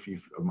had very few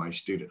of my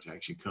students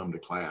actually come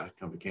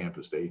to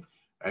campus. They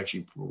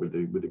actually, with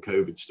the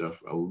COVID stuff,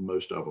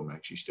 most of them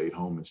actually stayed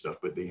home and stuff,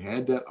 but they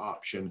had that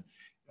option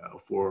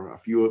for a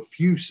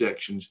few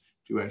sections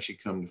to actually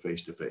come to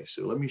face-to-face.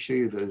 So let me show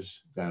you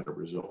those data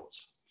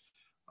results.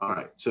 All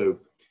right, so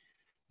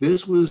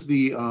this was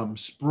the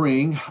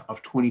spring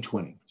of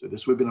 2020. So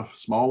this would have been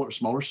a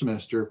smaller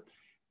semester.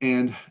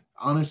 And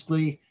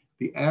honestly,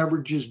 the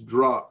averages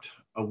dropped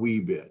a wee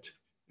bit,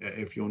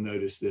 if you'll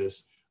notice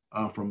this,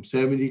 from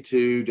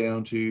 72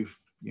 down to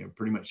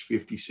pretty much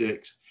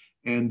 56.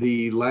 And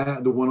the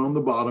one on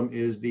the bottom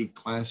is the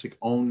classic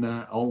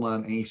online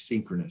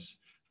asynchronous.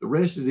 The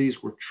rest of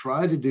these were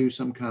trying to do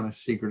some kind of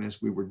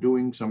synchronous. We were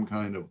doing some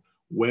kind of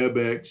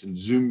WebEx and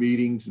Zoom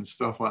meetings and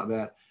stuff like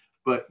that.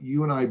 But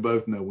you and I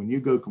both know when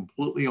you go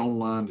completely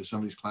online to some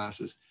of these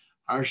classes,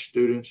 our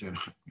students, and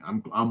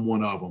I'm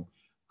one of them,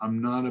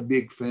 I'm not a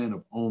big fan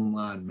of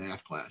online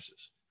math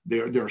classes.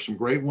 There are some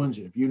great ones,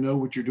 and if you know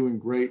what you're doing,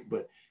 great.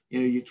 But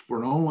for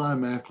an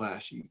online math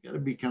class, you got to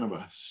be kind of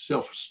a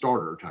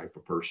self-starter type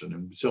of person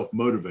and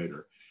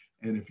self-motivator.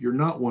 And if you're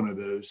not one of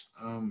those,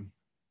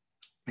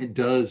 it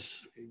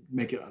does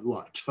make it a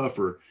lot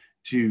tougher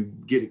to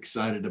get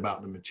excited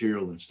about the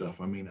material and stuff.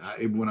 I mean,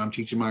 when I'm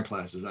teaching my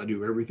classes, I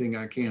do everything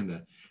I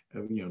can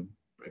to,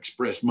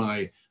 express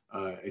my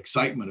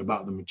excitement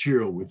about the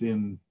material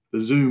within the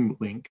Zoom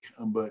link,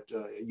 but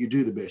you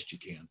do the best you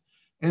can.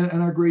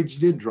 And our grades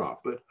did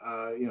drop, but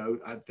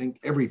I think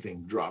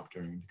everything dropped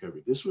during the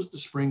COVID. This was the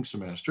spring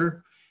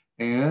semester,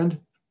 and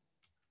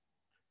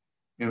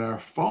in our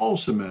fall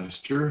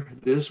semester,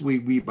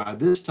 we by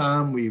this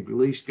time we've at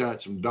least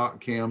got some doc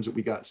cams that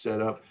we got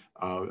set up.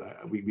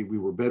 We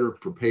were better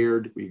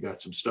prepared. We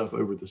got some stuff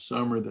over the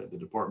summer that the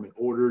department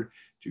ordered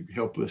to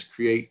help us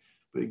create.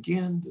 But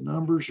again, the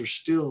numbers are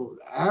still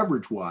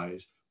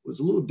average-wise was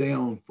a little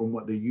down from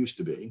what they used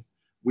to be.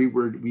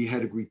 We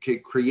had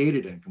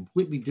created a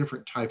completely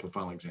different type of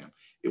final exam.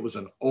 It was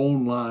an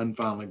online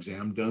final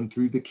exam done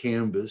through the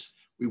Canvas.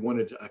 We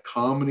wanted a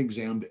common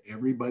exam that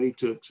everybody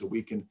took so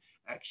we can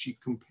actually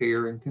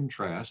compare and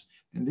contrast.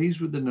 And these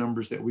were the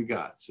numbers that we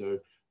got. So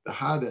the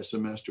high that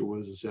semester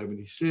was a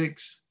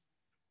 76.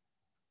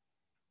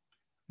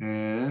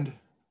 And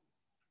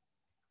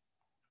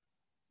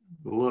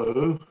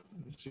below,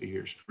 let's see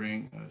here,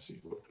 spring, let's see,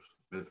 whoops,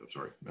 I'm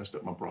sorry, messed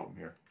up my problem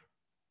here.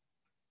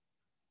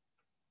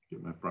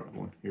 Get my problem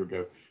going, here we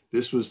go.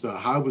 This was, the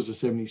high was a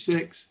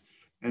 76,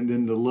 and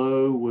then the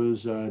low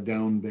was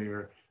down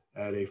there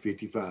at a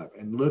 55.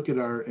 And look at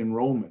our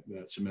enrollment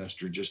that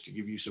semester, just to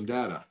give you some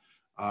data.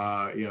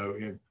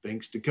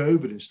 Thanks to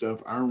COVID and stuff,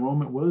 our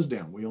enrollment was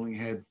down. We only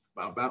had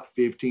about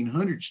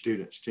 1,500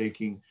 students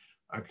taking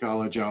a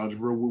college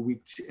algebra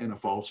in a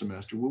fall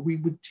semester, where we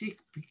would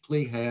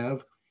typically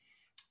have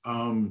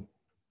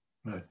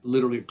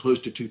literally close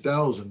to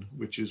 2,000,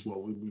 which is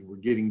what we were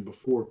getting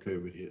before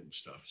COVID hit and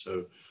stuff.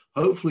 So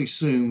hopefully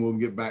soon we'll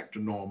get back to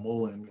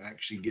normal and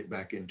actually get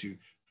back into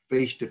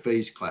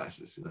face-to-face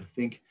classes. I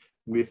think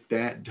with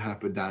that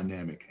type of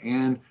dynamic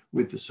and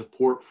with the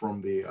support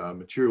from the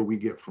material we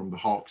get from the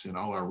Hawks and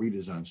all our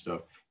redesign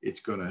stuff, it's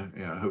going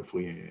to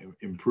hopefully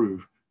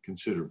improve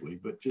considerably.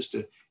 But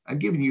I'm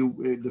giving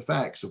you the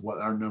facts of what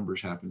our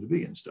numbers happen to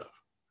be and stuff.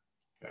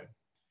 Okay,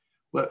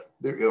 but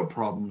there are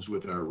problems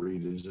with our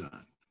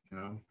redesign.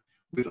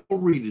 With all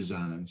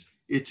redesigns,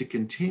 it's a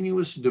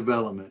continuous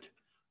development.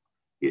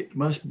 It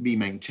must be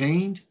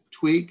maintained,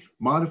 tweaked,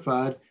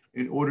 modified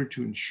in order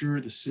to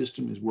ensure the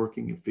system is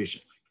working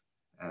efficiently.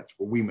 That's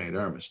where we made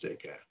our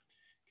mistake at.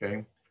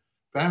 Okay,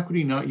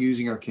 faculty not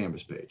using our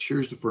Canvas page.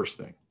 Here's the first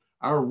thing.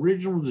 Our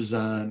original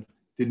design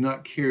did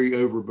not carry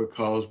over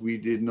because we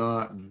did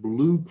not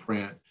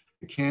blueprint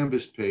the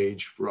Canvas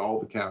page for all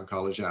the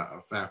college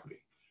faculty.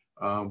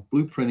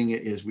 Blueprinting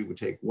it is we would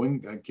take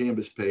one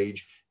Canvas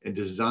page and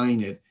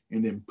design it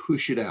and then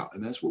push it out.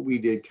 And that's what we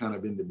did kind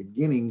of in the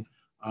beginning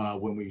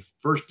when we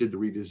first did the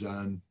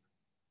redesign,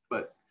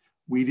 but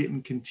we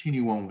didn't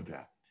continue on with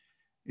that.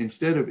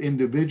 Instead of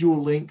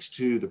individual links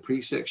to the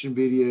pre-section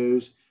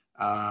videos,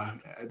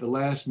 at the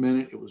last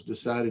minute, it was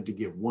decided to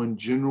give one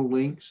general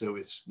link, so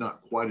it's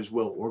not quite as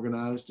well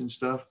organized and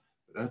stuff,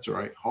 but that's all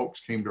right. Hawks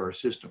came to our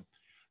system.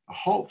 The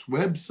Hawks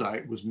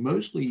website was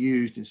mostly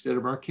used instead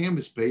of our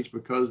Canvas page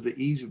because of the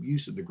ease of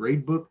use of the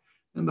gradebook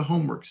and the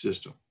homework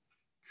system.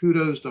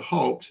 Kudos to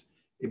Hawks,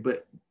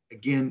 but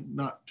again,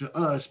 not to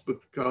us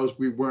because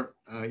we weren't,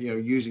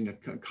 using a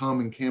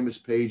common Canvas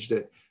page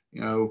that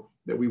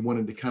we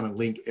wanted to kind of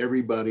link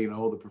everybody and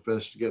all the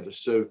professors together.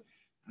 So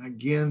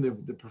again,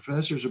 the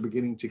professors are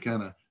beginning to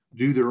kind of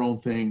do their own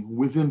thing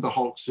within the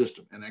Hawks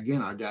system. And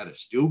again, our data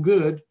is still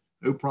good,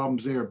 no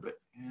problems there, but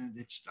and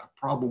it's a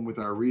problem with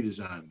our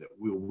redesign that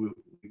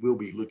we'll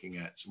be looking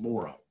at some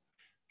more of.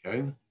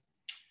 Okay.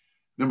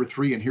 Number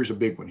 3, and here's a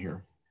big one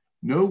here.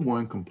 No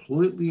one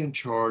completely in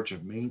charge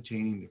of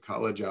maintaining the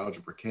college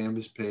algebra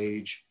Canvas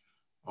page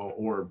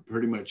or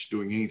pretty much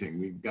doing anything.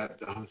 We've got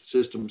the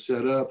system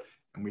set up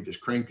and we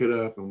just crank it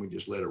up and we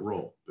just let it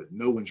roll, but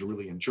no one's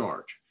really in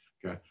charge.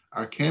 Okay.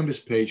 Our Canvas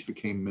page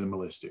became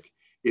minimalistic.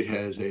 It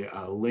has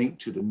a link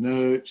to the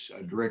notes,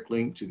 a direct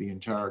link to the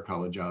entire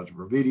college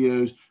algebra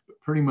videos, but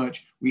pretty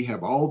much we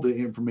have all the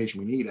information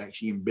we need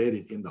actually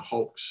embedded in the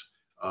Hawks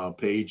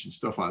page and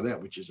stuff like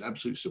that, which is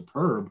absolutely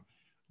superb.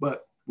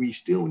 But we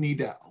still need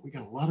that. We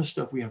got a lot of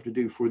stuff we have to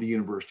do for the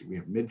university. We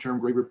have midterm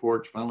grade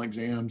reports, final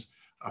exams,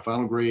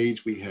 final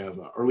grades. We have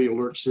early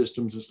alert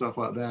systems and stuff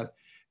like that.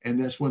 And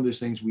that's one of those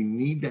things, we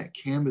need that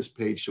Canvas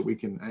page so we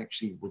can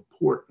actually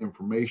report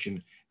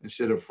information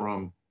instead of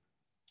from,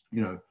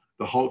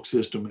 the Hawk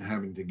system and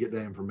having to get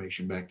that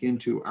information back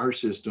into our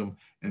system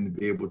and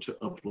be able to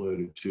upload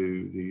it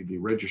to the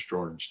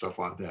registrar and stuff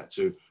like that.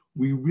 So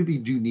we really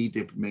do need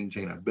to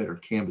maintain a better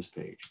Canvas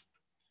page.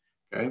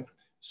 Okay.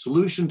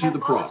 Solution to the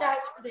problem. I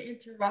apologize for the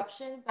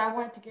interruption, but I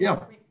wanted to give a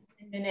quick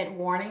minute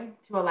warning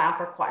to allow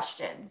for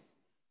questions.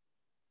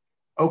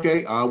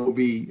 Okay, I will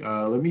be,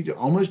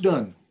 almost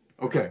done.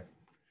 Okay.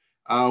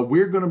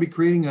 We're going to be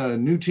creating a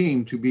new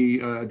team to be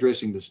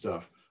addressing this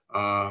stuff.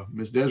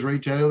 Ms. Desiree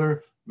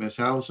Taylor, Ms.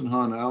 Allison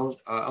Hahn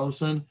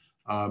Allison,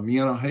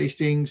 Miana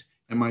Hastings,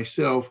 and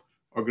myself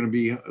are going to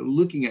be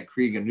looking at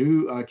creating a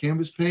new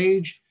Canvas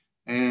page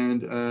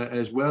and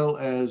as well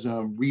as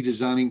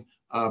redesigning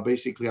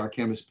basically our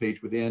Canvas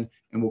page within,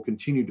 and we'll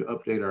continue to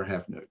update our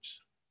half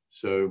notes.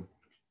 So,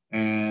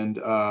 and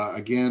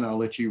again, I'll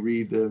let you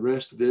read the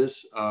rest of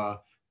this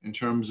in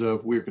terms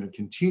of we're going to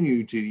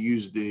continue to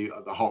use the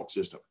Hawk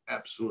system.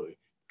 Absolutely.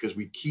 Because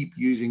we keep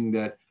using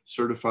that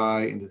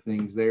certify and the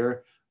things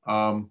there.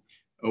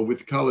 With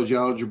the college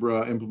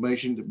algebra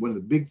implementation, one of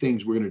the big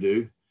things we're going to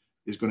do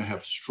is going to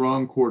have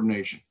strong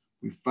coordination.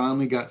 We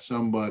finally got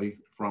somebody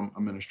from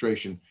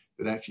administration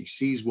that actually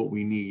sees what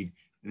we need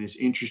and is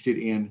interested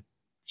in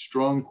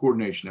strong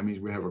coordination. That means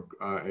we have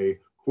a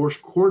course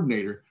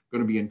coordinator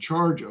going to be in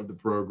charge of the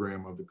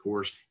program of the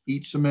course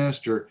each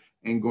semester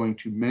and going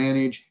to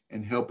manage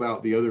and help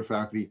out the other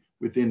faculty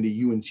within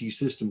the UNC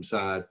system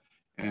side,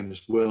 and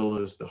as well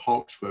as the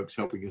Hawks folks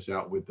helping us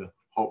out with the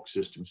Hawk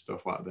system,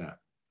 stuff like that.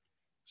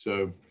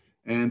 So,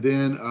 and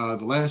then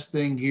the last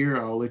thing here,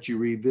 I'll let you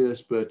read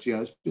this, but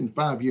yeah, it's been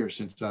 5 years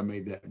since I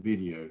made that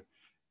video.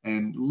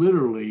 And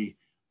literally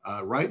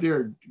right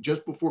there,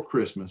 just before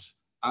Christmas,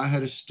 I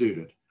had a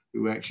student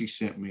who actually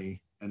sent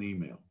me an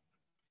email.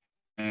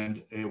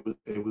 And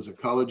it was a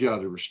college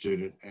algebra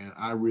student, and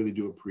I really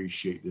do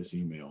appreciate this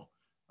email.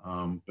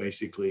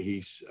 Basically,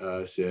 he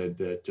said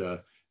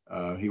that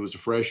he was a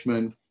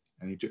freshman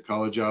and he took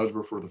college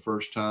algebra for the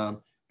first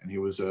time, and he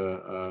was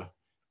a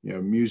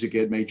music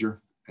ed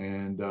major,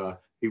 and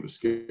he was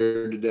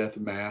scared to death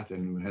of math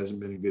and hasn't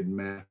been good in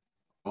math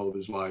all of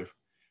his life.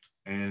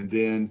 And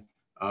then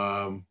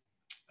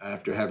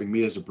after having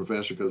me as a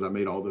professor, because I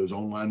made all those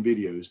online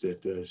videos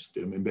that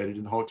embedded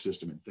in the Hawk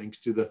system, and thanks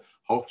to the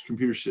Hawk's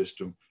computer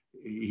system,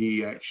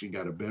 he actually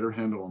got a better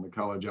handle on the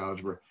college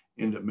algebra,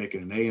 ended up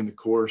making an A in the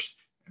course,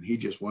 and he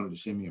just wanted to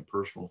send me a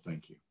personal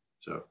thank you.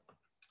 So,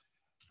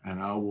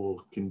 and I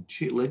will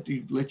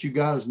continue, let you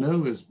guys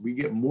know as we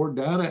get more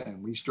data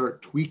and we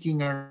start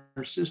tweaking our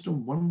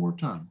system one more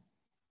time.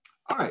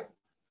 All right,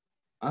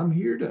 I'm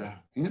here to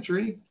answer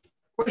any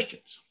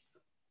questions.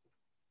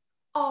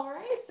 All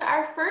right, so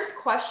our first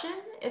question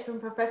is from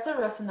Professor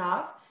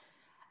Rusinov.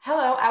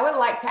 Hello, I would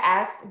like to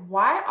ask,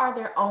 why are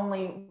there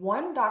only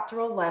one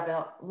doctoral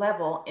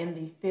level in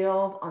the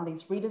field on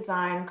these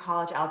redesigned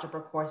college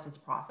algebra courses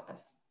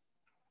process?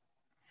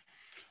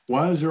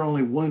 Why is there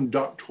only one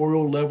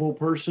doctoral level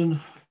person?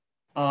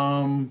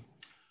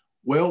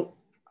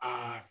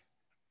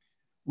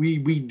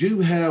 We do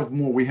have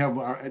more. We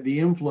have the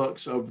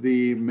influx of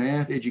the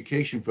math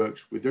education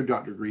folks with their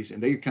doctorate degrees,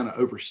 and they kind of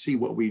oversee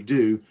what we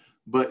do.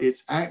 But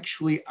it's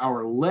actually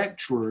our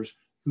lecturers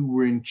who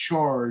were in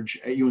charge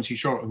at UNC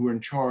Charlotte, who are in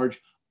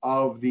charge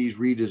of these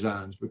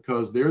redesigns,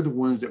 because they're the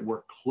ones that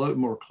work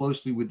more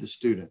closely with the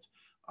students.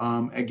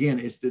 Again,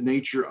 it's the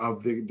nature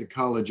of the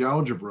college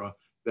algebra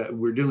that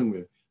we're dealing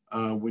with.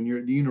 When you're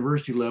at the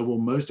university level,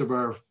 most of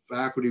our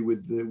faculty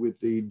with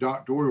the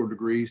doctoral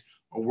degrees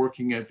are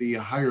working at the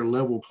higher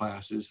level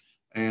classes,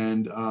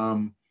 and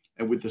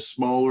with the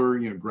smaller,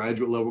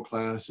 graduate level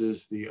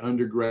classes, the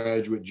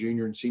undergraduate,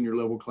 junior, and senior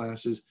level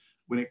classes.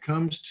 When it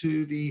comes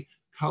to the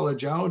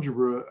college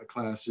algebra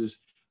classes,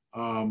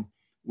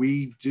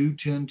 we do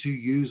tend to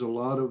use a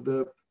lot of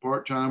the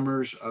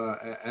part-timers,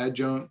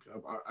 adjunct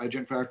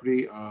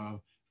faculty,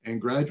 and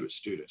graduate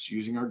students,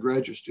 using our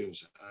graduate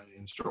students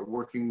and start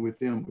working with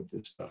them with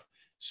this stuff.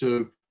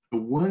 So the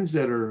ones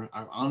that are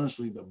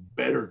honestly the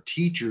better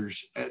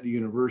teachers at the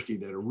university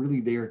that are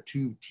really there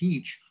to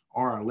teach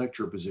are our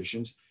lecturer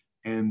positions.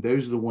 And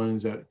those are the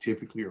ones that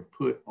typically are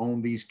put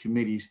on these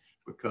committees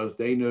because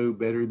they know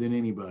better than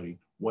anybody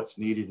what's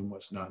needed and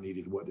what's not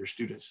needed, what their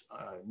students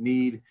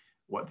need,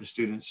 what the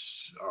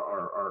students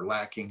are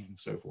lacking, and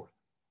so forth.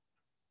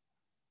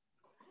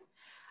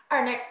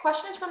 Our next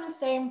question is from the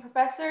same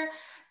professor.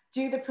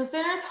 Do the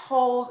presenters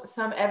hold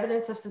some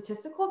evidence of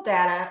statistical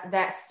data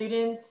that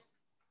students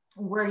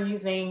were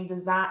using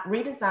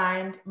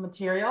redesigned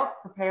material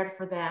prepared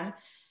for them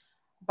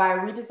by a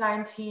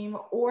redesign team,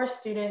 or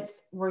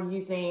students were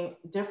using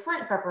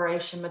different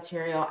preparation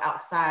material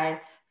outside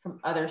from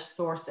other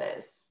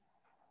sources?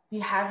 Do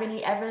you have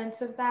any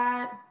evidence of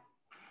that?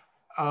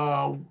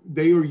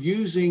 They are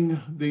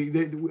using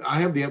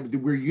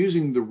we're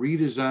using the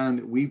redesign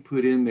that we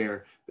put in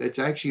there. That's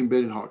actually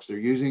embedded in Hawks. They're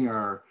using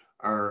our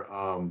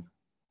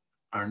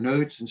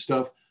notes and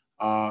stuff.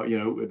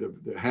 The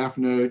half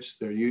notes.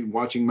 They're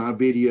watching my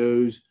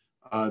videos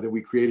that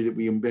we created, that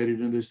we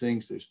embedded in those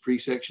things. Those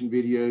pre-section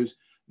videos.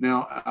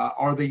 Now,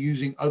 are they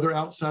using other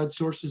outside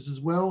sources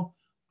as well?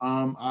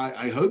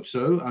 I hope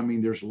so. I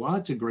mean, there's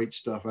lots of great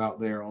stuff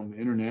out there on the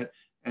internet,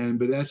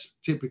 but that's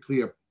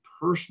typically a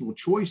personal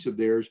choice of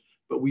theirs.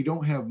 But we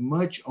don't have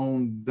much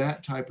on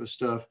that type of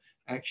stuff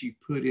actually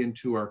put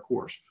into our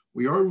course.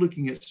 We are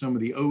looking at some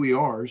of the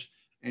OERs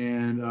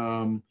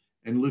and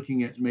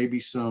looking at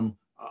maybe some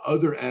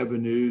other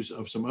avenues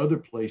of some other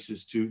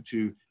places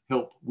to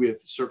help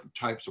with certain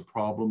types of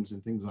problems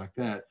and things like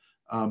that.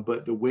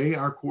 But the way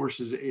our course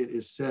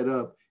is set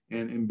up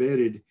and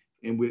embedded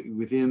and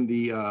within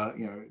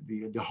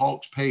the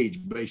Hawks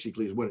page,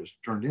 basically, is what it's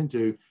turned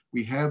into.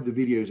 We have the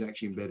videos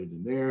actually embedded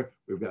in there.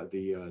 We've got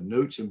the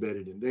notes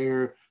embedded in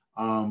there.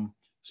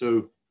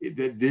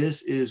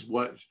 This is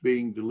what's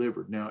being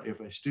delivered. Now,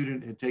 if a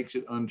student takes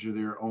it under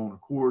their own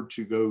accord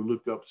to go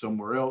look up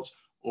somewhere else,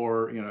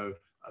 or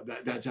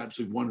that's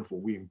absolutely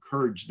wonderful. We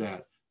encourage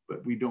that,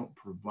 but we don't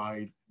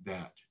provide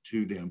that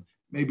to them.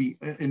 Maybe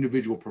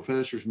individual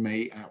professors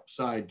may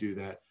outside do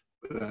that,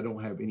 but I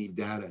don't have any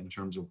data in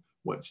terms of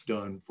what's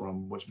done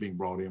from what's being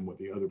brought in, what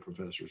the other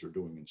professors are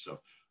doing and stuff.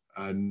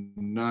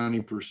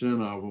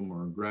 90% of them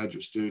are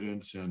graduate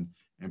students and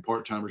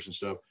part-timers and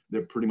stuff.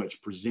 They're pretty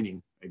much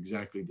presenting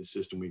exactly the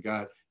system we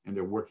got, and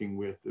they're working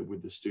with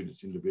the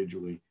students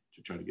individually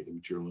to try to get the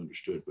material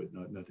understood, but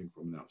nothing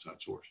from an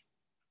outside source.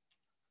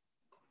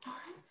 All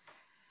right.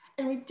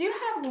 And we do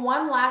have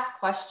one last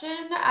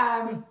question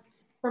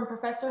from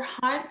Professor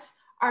Hunt.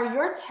 Are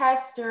your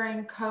tests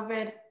during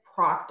COVID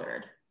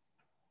proctored?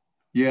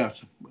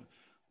 Yes,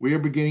 we are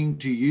beginning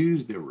to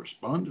use the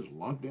Respondus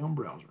lockdown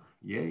browser.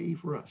 Yay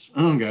for us.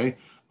 Okay.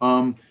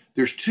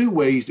 There's two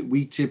ways that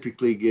we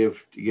typically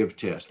give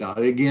tests. Now,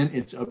 again,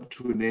 it's up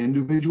to an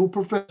individual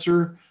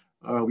professor.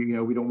 We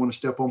don't want to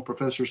step on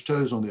professors'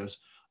 toes on this.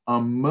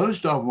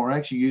 Most of them are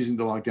actually using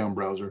the lockdown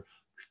browser.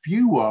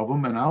 Few of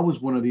them, and I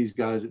was one of these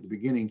guys at the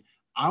beginning,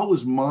 I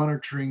was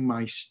monitoring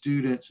my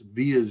students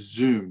via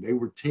Zoom. They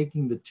were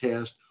taking the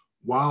test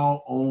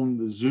while on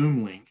the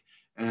Zoom link,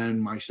 and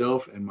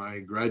myself and my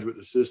graduate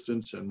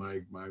assistants and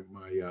my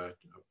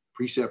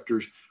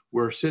preceptors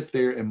were sit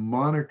there and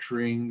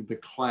monitoring the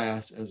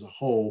class as a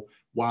whole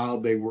while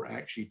they were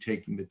actually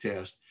taking the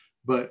test.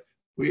 But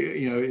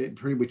it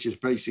pretty much is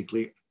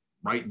basically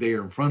right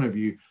there in front of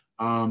you.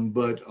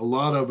 But a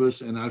lot of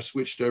us, and I've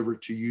switched over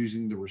to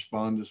using the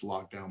Respondus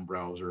lockdown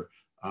browser.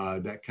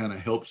 That kind of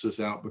helps us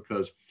out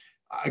because,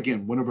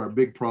 again, one of our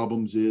big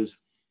problems is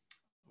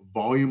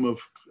volume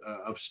of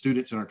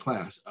students in our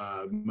class.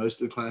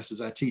 Most of the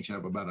classes I teach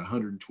have about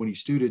 120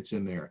 students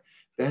in there.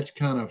 That's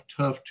kind of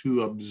tough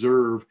to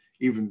observe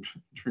even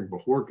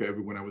before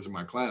COVID when I was in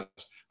my class.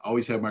 I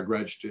always have my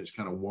graduate students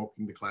kind of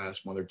walking the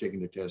class while they're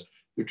taking the test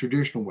the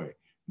traditional way.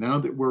 Now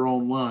that we're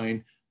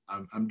online,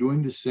 I'm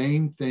doing the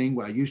same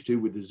thing I used to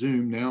with the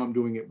Zoom. Now I'm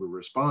doing it with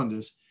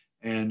Respondus.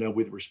 And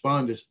with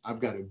Respondus, I've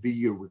got a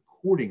video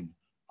recording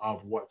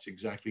of what's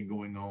exactly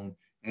going on.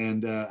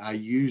 And I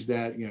use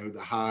that,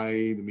 the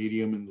high, the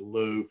medium, and the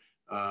low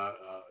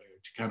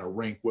to kind of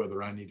rank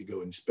whether I need to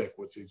go inspect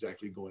what's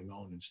exactly going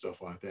on and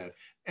stuff like that.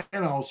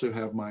 And I also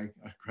have my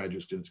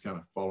graduate students kind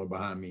of follow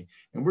behind me.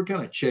 And we're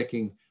kind of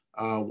checking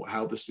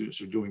how the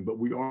students are doing. But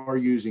we are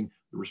using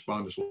the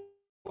Respondus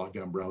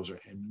lockdown browser,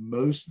 and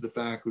most of the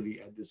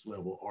faculty at this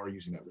level are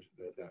using that.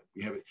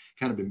 We have it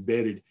kind of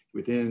embedded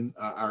within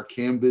our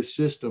Canvas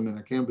system and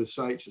our Canvas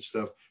sites and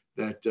stuff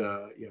that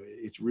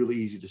it's really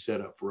easy to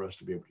set up for us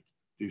to be able to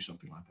do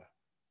something like that.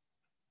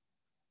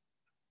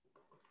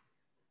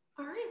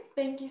 All right,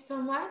 thank you so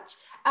much.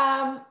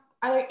 Are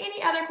there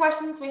any other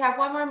questions? We have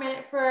one more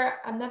minute for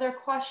another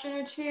question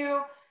or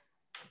two.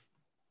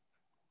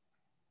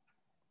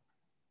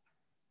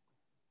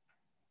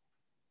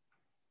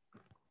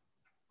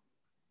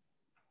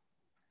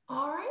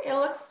 All right, it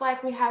looks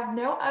like we have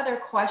no other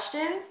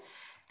questions.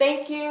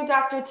 Thank you,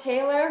 Dr.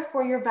 Taylor,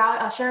 for your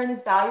sharing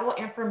this valuable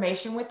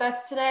information with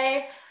us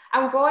today.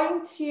 I'm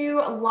going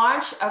to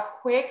launch a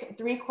quick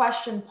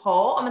 3-question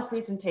poll on the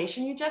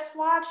presentation you just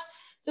watched.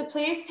 So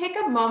please take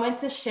a moment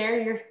to share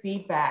your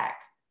feedback.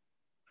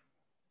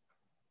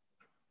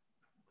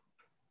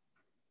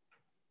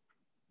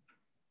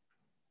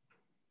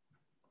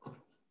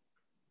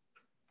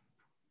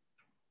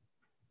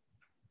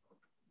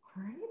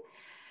 All right.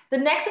 The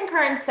next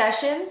concurrent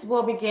sessions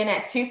will begin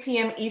at 2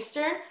 p.m.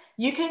 Eastern.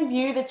 You can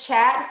view the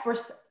chat for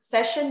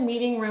session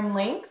meeting room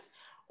links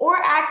or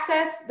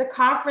access the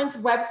conference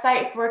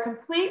website for a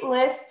complete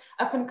list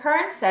of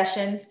concurrent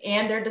sessions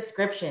and their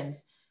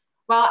descriptions.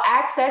 While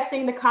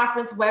accessing the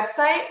conference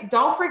website,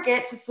 don't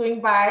forget to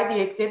swing by the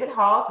exhibit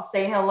hall to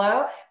say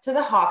hello to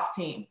the Hawks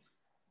team.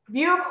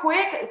 View a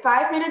quick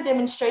 5-minute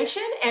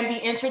demonstration and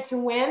be entered to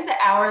win the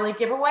hourly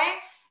giveaway,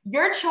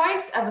 your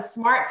choice of a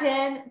smart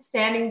pen,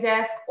 standing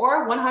desk,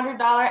 or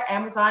 $100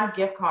 Amazon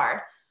gift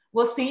card.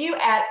 We'll see you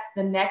at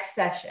the next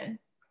session.